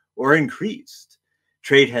maintained or increased,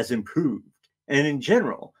 trade has improved, and in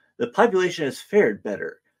general, the population has fared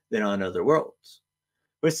better than on other worlds.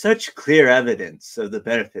 With such clear evidence of the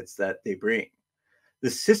benefits that they bring, the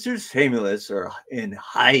Sisters Famulus are in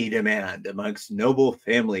high demand amongst noble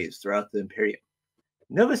families throughout the Imperium.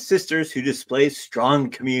 Nova sisters who display strong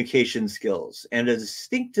communication skills and a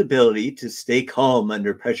distinct ability to stay calm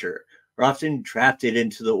under pressure are often drafted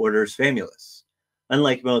into the Orders Famulus.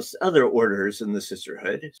 Unlike most other orders in the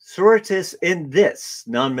Sisterhood, sororitas in this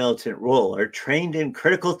non-militant role are trained in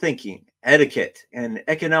critical thinking, etiquette, and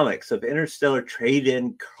economics of interstellar trade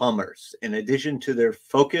and commerce, in addition to their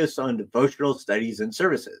focus on devotional studies and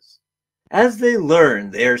services. As they learn,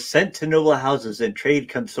 they are sent to noble houses and trade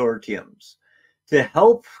consortiums to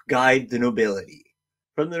help guide the nobility.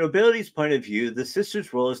 From the nobility's point of view, the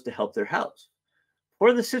sisters' role is to help their house.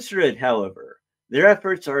 For the Sisterhood, however, their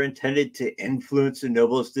efforts are intended to influence the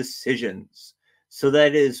nobles' decisions, so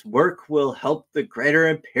that his work will help the greater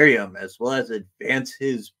Imperium as well as advance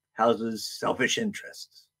his house's selfish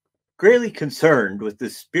interests. Greatly concerned with the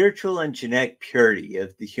spiritual and genetic purity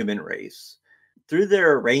of the human race, through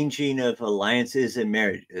their arranging of alliances and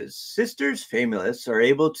marriages, Sisters Famous are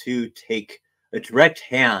able to take a direct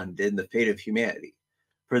hand in the fate of humanity.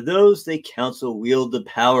 For those they counsel wield the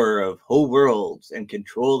power of whole worlds and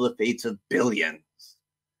control the fates of billions.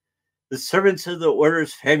 The servants of the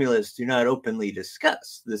Orders Famulus do not openly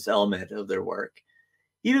discuss this element of their work,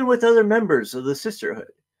 even with other members of the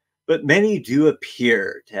sisterhood, but many do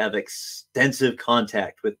appear to have extensive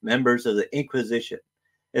contact with members of the Inquisition,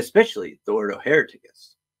 especially the Ordo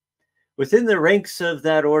Hereticus. Within the ranks of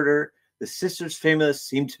that order, the Sisters Famous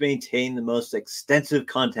seem to maintain the most extensive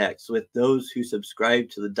contacts with those who subscribe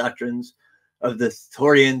to the doctrines of the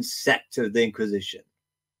Thorian sect of the Inquisition.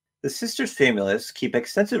 The Sisters Famous keep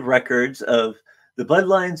extensive records of the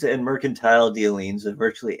bloodlines and mercantile dealings of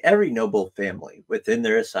virtually every noble family within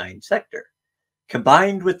their assigned sector.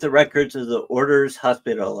 Combined with the records of the Orders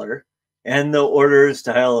Hospitaller and the Orders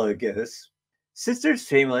Dialogus, Sisters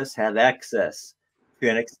Famous have access to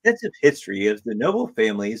an extensive history of the noble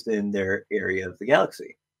families in their area of the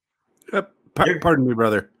galaxy. Pardon me,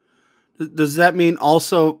 brother. Does that mean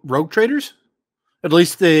also rogue traders? At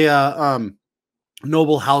least the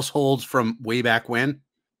noble households from way back when?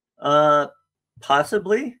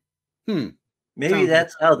 Possibly. Maybe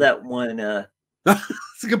that's how that one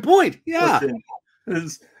that's a good point. Yeah.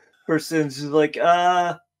 Person's like,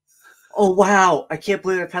 oh wow, I can't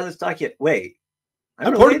believe I found this document. Wait.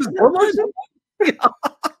 I'm part of the bloodline.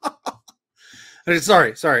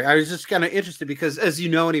 Sorry. I was just kind of interested because, as you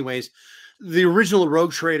know, anyways, the original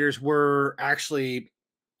rogue traders were actually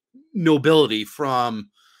nobility from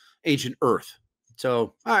ancient Earth.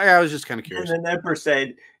 So I was just kind of curious. And the Emperor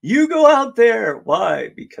said, "You go out there." Why?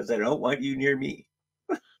 Because I don't want you near me.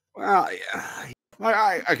 Well,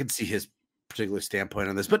 yeah, I could see his particular standpoint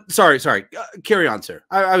on this, but sorry. Carry on, sir.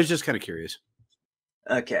 I was just kind of curious.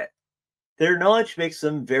 Okay. Their knowledge makes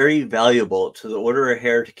them very valuable to the Order of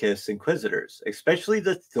Hereticus Inquisitors, especially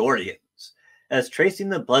the Thorians, as tracing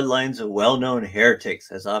the bloodlines of well-known heretics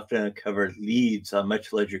has often uncovered leads on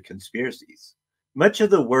much larger conspiracies. Much of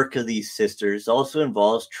the work of these sisters also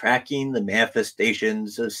involves tracking the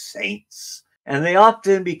manifestations of saints, and they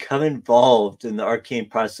often become involved in the arcane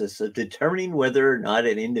process of determining whether or not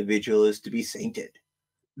an individual is to be sainted.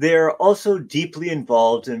 They are also deeply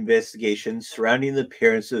involved in investigations surrounding the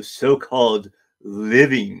appearance of so-called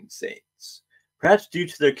living saints, perhaps due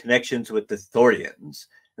to their connections with the Thorians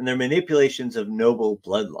and their manipulations of noble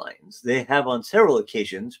bloodlines. They have on several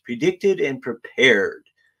occasions predicted and prepared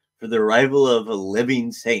for the arrival of a living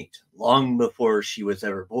saint long before she was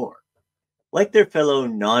ever born. Like their fellow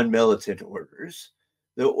non-militant orders,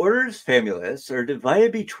 the Orders Famulus are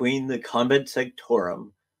divided between the Convent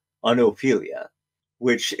Sectorum on Ophelia,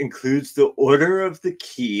 which includes the Order of the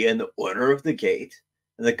Key and the Order of the Gate,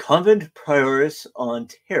 and the Convent Prioris on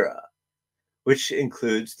Terra, which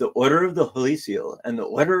includes the Order of the Holy Seal and the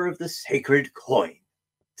Order of the Sacred Coin.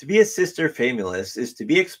 To be a Sister Famulus is to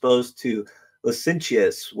be exposed to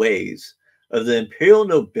licentious ways of the imperial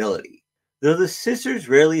nobility. Though the sisters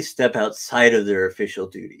rarely step outside of their official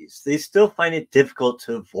duties, they still find it difficult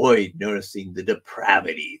to avoid noticing the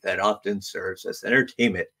depravity that often serves as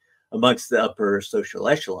entertainment amongst the upper social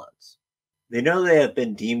echelons. They know they have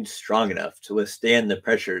been deemed strong enough to withstand the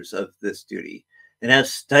pressures of this duty and have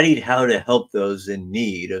studied how to help those in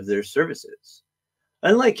need of their services.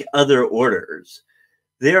 Unlike other orders,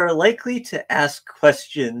 they are likely to ask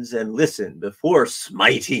questions and listen before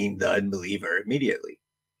smiting the unbeliever immediately.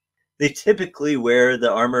 They typically wear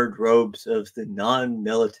the armored robes of the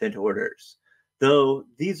non-militant orders, though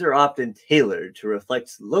these are often tailored to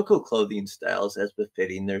reflect local clothing styles as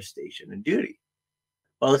befitting their station and duty.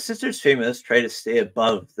 While the Sisters Famous try to stay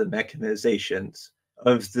above the mechanizations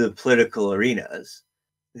of the political arenas,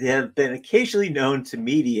 they have been occasionally known to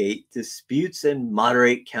mediate disputes and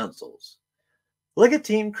moderate councils.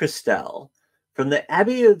 Legatine Cristal, from the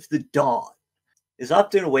Abbey of the Dawn, is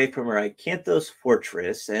often away from her Icanthos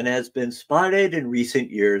fortress and has been spotted in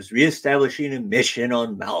recent years reestablishing a mission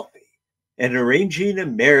on Malfi and arranging a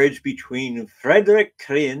marriage between Frederick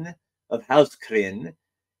Kryn of House Kryn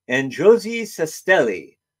and Josie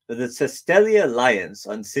Sestelli of the Sestelli Alliance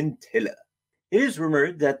on Scintilla. It is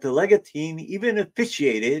rumored that the Legatine even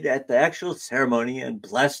officiated at the actual ceremony and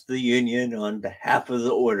blessed the union on behalf of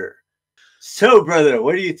the order. So, brother,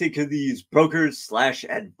 what do you think of these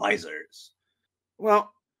brokers/advisors?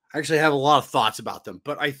 Well, I actually have a lot of thoughts about them,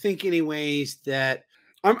 but I think anyways that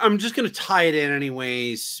I'm just going to tie it in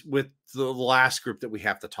anyways with the last group that we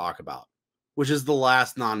have to talk about. which is the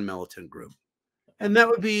last non-militant group. And that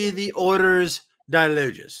would be the Orders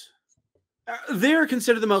Dialogus. They are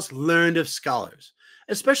considered the most learned of scholars,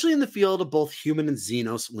 especially in the field of both human and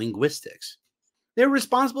xenos linguistics. They're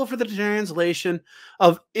responsible for the translation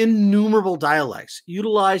of innumerable dialects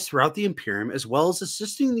utilized throughout the Imperium, as well as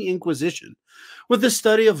assisting the Inquisition with the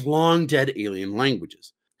study of long-dead alien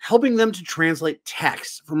languages, helping them to translate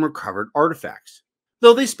texts from recovered artifacts.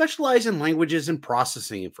 Though they specialize in languages and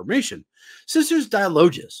processing information, Sisters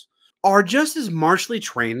Dialogus are just as martially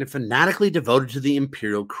trained and fanatically devoted to the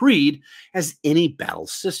Imperial Creed as any battle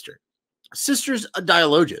sister. Sisters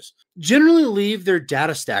Dialogus generally leave their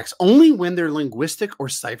data stacks only when their linguistic or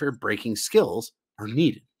cipher breaking skills are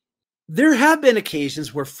needed. There have been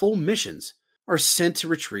occasions where full missions are sent to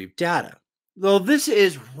retrieve data, though this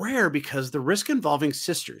is rare because the risk involving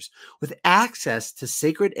sisters with access to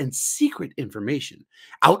sacred and secret information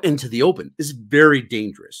out into the open is very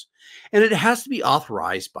dangerous, and it has to be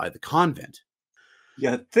authorized by the convent.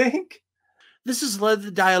 You think? This has led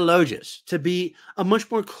the Dialogus to be a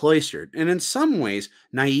much more cloistered and in some ways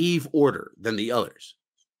naive order than the others.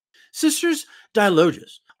 Sisters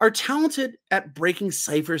Dialogus are talented at breaking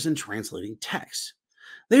ciphers and translating texts.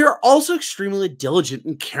 They are also extremely diligent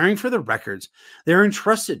in caring for the records they are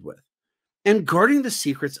entrusted with and guarding the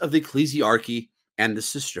secrets of the ecclesiarchy and the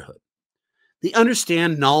sisterhood. They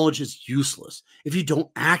understand knowledge is useless if you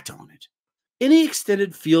don't act on it. Any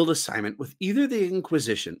extended field assignment with either the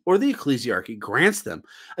Inquisition or the ecclesiarchy grants them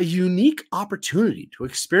a unique opportunity to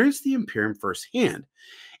experience the Imperium firsthand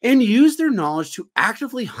and use their knowledge to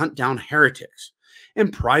actively hunt down heretics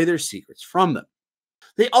and pry their secrets from them.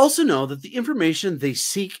 They also know that the information they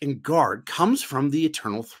seek and guard comes from the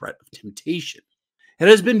eternal threat of temptation. It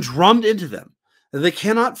has been drummed into them that they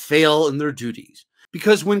cannot fail in their duties,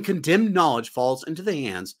 because when condemned knowledge falls into the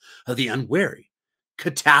hands of the unwary,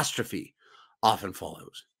 catastrophe often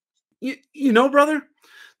follows. You know, brother,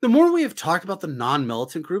 the more we have talked about the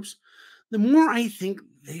non-militant groups, the more I think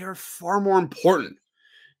they are far more important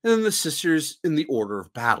than the sisters in the order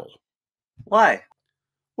of battle. Why?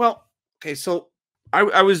 Well, okay, so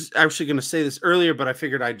I was actually going to say this earlier, but I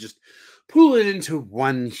figured I'd just pull it into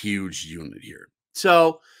one huge unit here.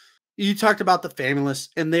 So you talked about the Famulus,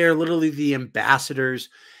 and they are literally the ambassadors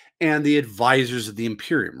and the advisors of the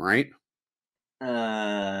Imperium, right?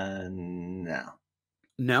 No.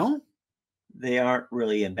 No? They aren't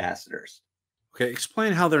really ambassadors. Okay,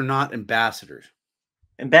 explain how they're not ambassadors.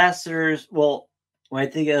 Ambassadors, well, when I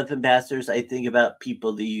think of ambassadors, I think about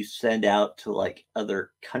people that you send out to like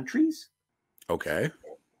other countries. Okay.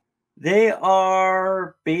 They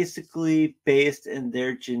are basically based in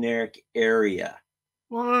their generic area.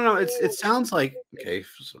 Well, no. It sounds like, okay,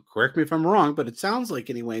 so correct me if I'm wrong, but it sounds like,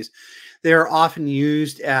 anyways, they're often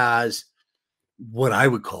used as what I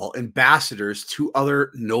would call ambassadors to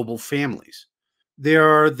other noble families. They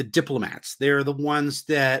are the diplomats. They're the ones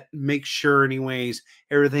that make sure, anyways,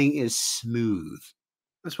 everything is smooth.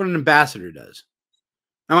 That's what an ambassador does.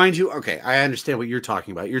 Now, mind you, okay, I understand what you're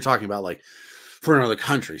talking about. You're talking about like for another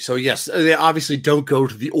country. So yes, they obviously don't go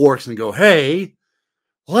to the orcs and go, hey,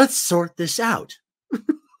 let's sort this out.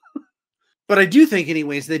 But I do think,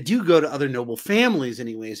 anyways, they do go to other noble families,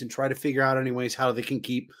 anyways, and try to figure out, anyways, how they can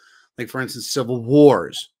keep, like, for instance, civil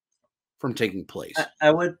wars from taking place.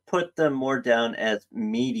 I would put them more down as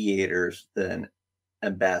mediators than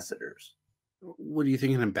ambassadors. What do you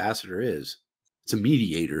think an ambassador is? It's a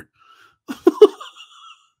mediator.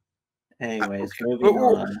 Anyways, Okay. moving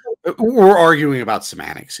on. We're arguing about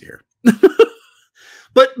semantics here.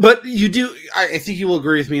 But you do, I think you will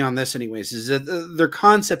agree with me on this, anyways, is that their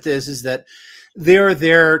concept is that they're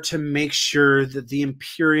there to make sure that the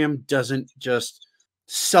Imperium doesn't just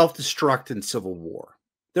self-destruct in civil war.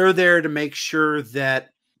 They're there to make sure that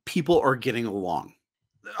people are getting along.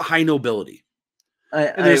 High nobility.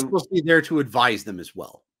 And they're supposed to be there to advise them as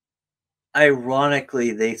well.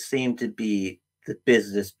 Ironically, they seem to be the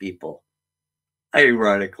business people.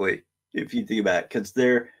 Ironically, if you think about it, because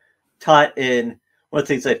they're taught in, one of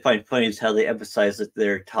the things I find funny is how they emphasize that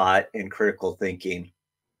they're taught in critical thinking,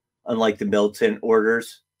 unlike the militant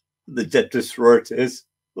orders, the Adepta Sororitas.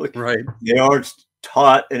 Look, right. They aren't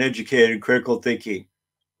taught and educated in critical thinking.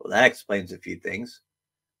 Well, that explains a few things.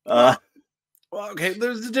 Well, okay,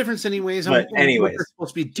 there's a difference anyways. But anyways, what they're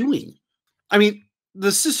supposed to be doing. I mean,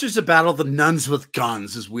 the Sisters of Battle, the nuns with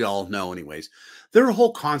guns, as we all know anyways, their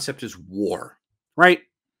whole concept is war, right?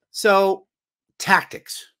 So,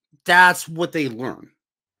 tactics. That's what they learn.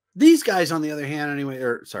 These guys, on the other hand,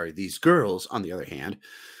 these girls, on the other hand,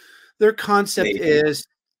 their concept is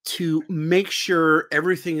to make sure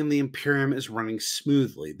everything in the Imperium is running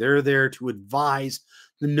smoothly. They're there to advise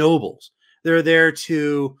the nobles They're there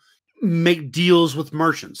to make deals with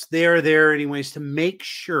merchants. They are there anyways to make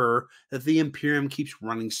sure that the Imperium keeps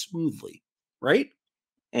running smoothly, right?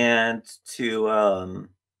 And to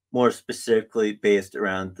more specifically based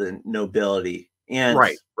around the nobility, and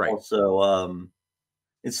Right. also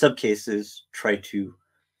in some cases try to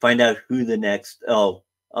find out who the next.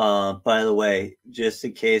 By the way, just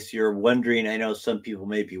in case you're wondering, I know some people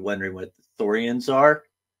may be wondering what the Thorians are.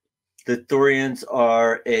 The Thorians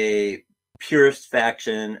are a purist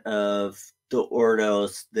faction of the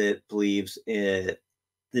Ordos that believes that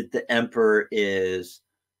the Emperor is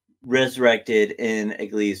resurrected in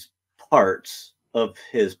at least parts of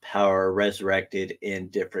his power, resurrected in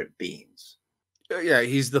different beings. Yeah,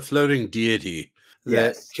 he's the floating deity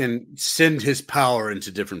that can send his power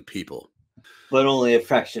into different people. But only a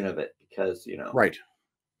fraction of it, because, Right.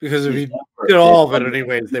 Because if he did all of it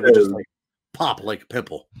anyways, they would just like pop like a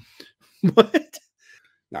pimple. What?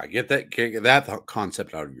 Now get that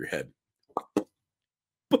concept out of your head.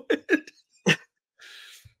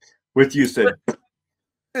 With you said.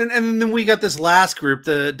 And then we got this last group,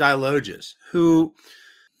 the Dialoges, who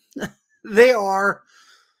they are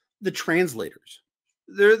the translators.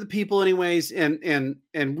 They're the people anyways, and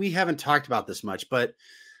we haven't talked about this much, but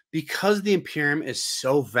because the Imperium is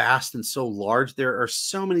so vast and so large, there are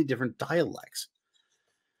so many different dialects.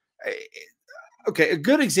 Okay, a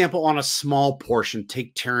good example on a small portion,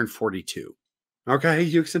 take Terran 42. Okay,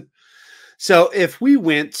 Yuksen. So if we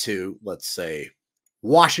went to, let's say,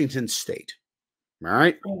 Washington State, all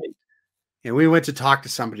right? And we went to talk to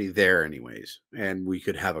somebody there anyways, and we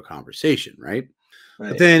could have a conversation, right?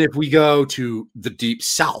 But then if we go to the deep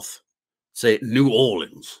South, say New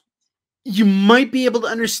Orleans, you might be able to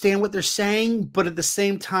understand what they're saying, but at the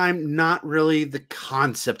same time, not really the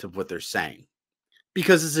concept of what they're saying,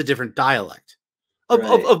 because it's a different dialect of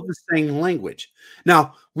the same language.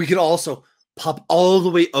 Now, we could also pop all the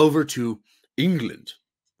way over to England,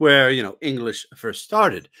 where, English first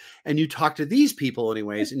started. And you talk to these people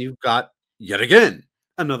anyways, and you've got, yet again,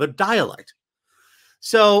 another dialect.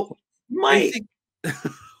 So,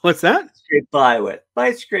 what's that?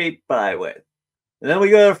 Might scrape by with. And then we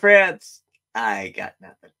go to France. I got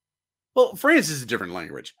nothing. Well, France is a different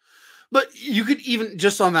language. But you could even,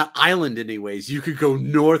 just on that island anyways, you could go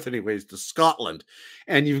north anyways to Scotland,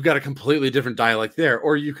 and you've got a completely different dialect there.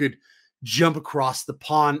 Or you could jump across the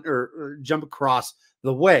pond or jump across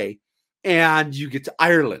the way, and you get to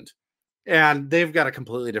Ireland. And they've got a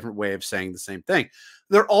completely different way of saying the same thing.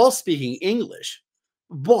 They're all speaking English,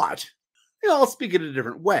 but they all speak it a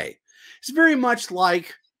different way. It's very much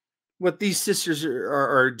like what these sisters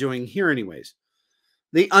are doing here anyways.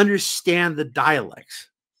 They understand the dialects.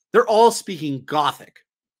 They're all speaking Gothic,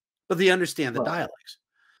 but they understand the dialects.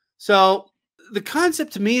 So the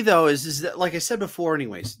concept to me, though, is that, like I said before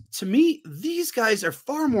anyways, to me, these guys are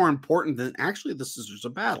far more important than actually the Sisters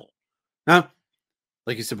of Battle. Now,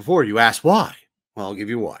 like you said before, you asked why. Well, I'll give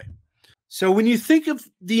you why. So when you think of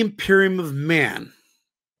the Imperium of Man,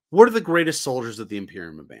 what are the greatest soldiers of the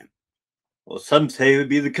Imperium of Man? Well, some say it would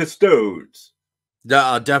be the Custodes.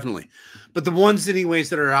 Definitely. But the ones anyways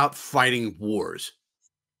that are out fighting wars.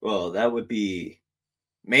 Well, that would be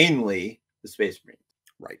mainly the Space Marines.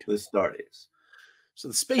 Right. The Stardays. So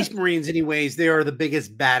the Space Marines anyways, they are the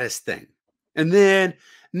biggest, baddest thing. And then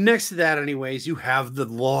next to that anyways, you have the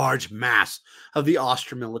large mass of the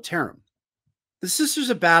Astra Militarum. The Sisters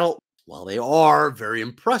of Battle, while they are very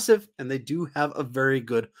impressive and they do have a very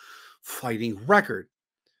good fighting record,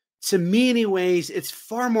 to me anyways, it's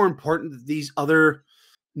far more important that these other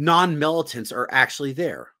non-militants are actually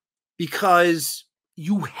there, because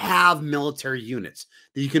you have military units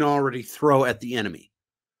that you can already throw at the enemy.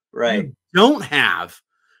 Right. You don't have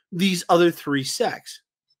these other three sects.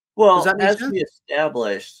 Well, as we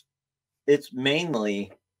established, it's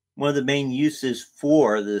mainly one of the main uses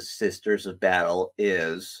for the Sisters of Battle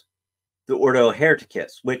is the Ordo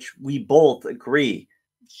Hereticus, which we both agree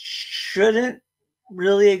shouldn't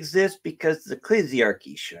really exist, because the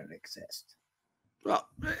ecclesiarchy shouldn't exist. Well,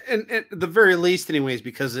 and at the very least anyways,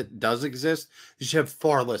 because it does exist, you should have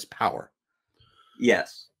far less power.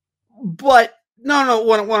 Yes. But no,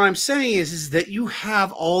 what I'm saying is that you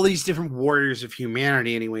have all these different warriors of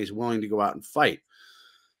humanity anyways willing to go out and fight.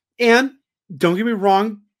 And don't get me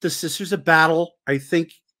wrong, the Sisters of Battle, I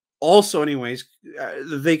think also anyways,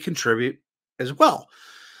 they contribute as well.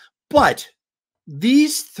 But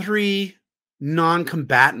these three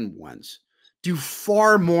non-combatant ones do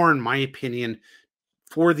far more, in my opinion,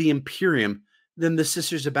 for the Imperium than the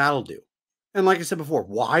Sisters of Battle do. And like I said before,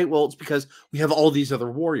 why? Well, it's because we have all these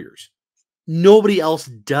other warriors. Nobody else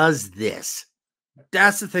does this.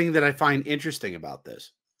 That's the thing that I find interesting about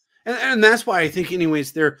this. And that's why I think,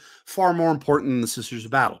 anyways, they're far more important than the Sisters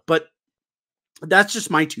of Battle. But that's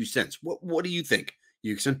just my 2 cents. What do you think,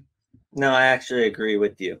 Yuksen? No, I actually agree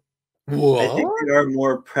with you. What? I think they are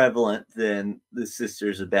more prevalent than the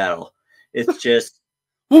Sisters of Battle. It's just...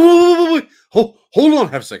 Wait. Hold on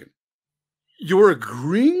half a second. You're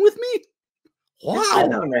agreeing with me? Wow. It's been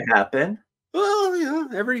known to happen. Well, yeah,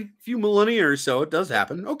 every few millennia or so, it does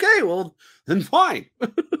happen. Okay, well, then fine.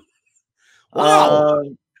 Wow.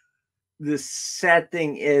 The sad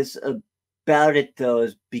thing is about it, though,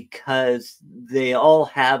 is because they all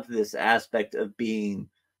have this aspect of being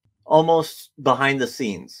almost behind the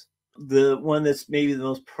scenes. The one that's maybe the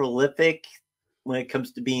most prolific when it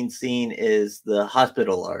comes to being seen is the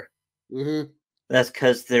hospitaller. Mm-hmm. That's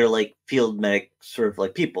because they're like field medic, sort of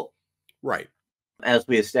like people. Right. As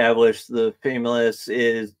we established, the Famous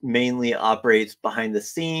is mainly operates behind the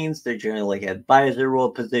scenes. They're generally like advisor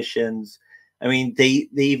role positions. I mean, they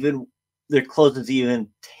even, their clothes is even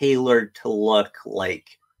tailored to look like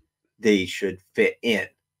they should fit in.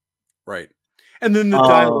 Right. And then the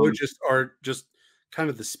dialogists are just kind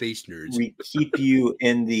of the space nerds. We keep you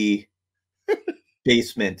in the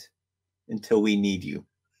basement until we need you.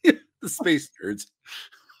 The space nerds.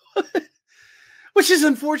 Which is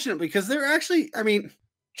unfortunate because they're actually, I mean,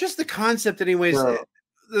 just the concept anyways,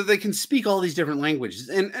 they can speak all these different languages.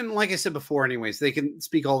 And like I said before, anyways, they can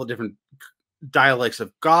speak all the different dialects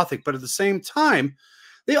of Gothic, but at the same time,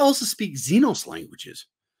 they also speak Xenos languages.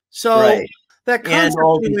 So that concept, and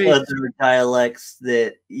all these other dialects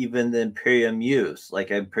that even the Imperium use.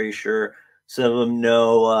 Like I'm pretty sure some of them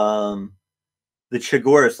know the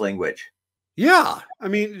Chagoris language. Yeah, I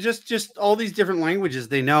mean, just all these different languages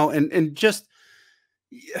they know, and just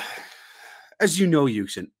as you know,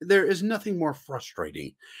 Yuksen, there is nothing more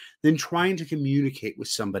frustrating than trying to communicate with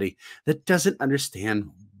somebody that doesn't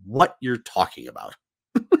understand what you're talking about,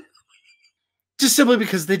 just simply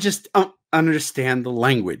because they just don't understand the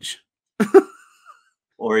language.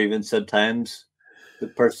 Or even sometimes the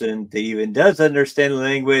person that even does understand the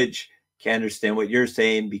language can't understand what you're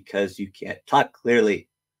saying because you can't talk clearly.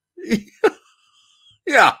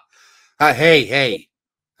 Yeah. Hey,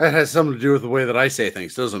 that has something to do with the way that I say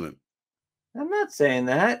things, doesn't it? I'm not saying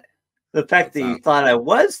that. The fact that you thought I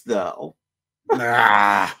was, though,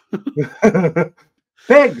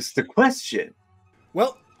 begs the question.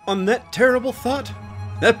 Well, on that terrible thought,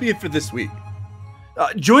 that be it for this week.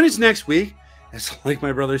 Join us next week. As like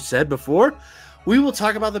my brother said before, we will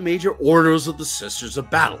talk about the major orders of the Sisters of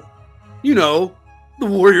Battle. You know, the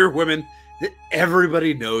warrior women that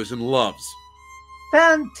everybody knows and loves.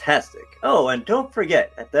 Fantastic. Oh, and don't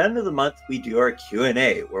forget, at the end of the month, we do our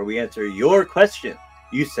Q&A, where we answer your question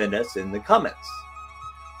you send us in the comments.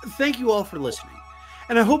 Thank you all for listening,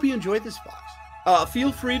 and I hope you enjoyed this box.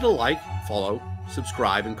 Feel free to like, follow,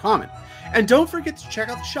 subscribe, and comment. And don't forget to check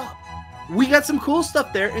out the shop. We got some cool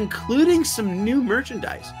stuff there, including some new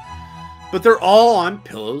merchandise. But they're all on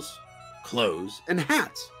pillows, clothes, and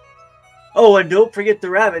hats. Oh, and don't forget the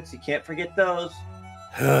rabbits. You can't forget those.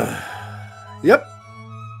 Yep.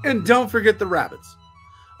 And don't forget the rabbits.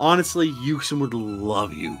 Honestly, Yuksen would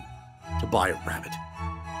love you to buy a rabbit.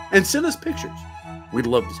 And send us pictures. We'd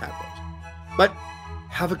love to have those. But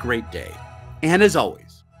have a great day. And as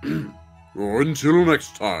always, until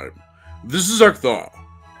next time, this is Zeckthar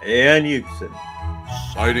and Yuksen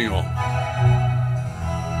signing off.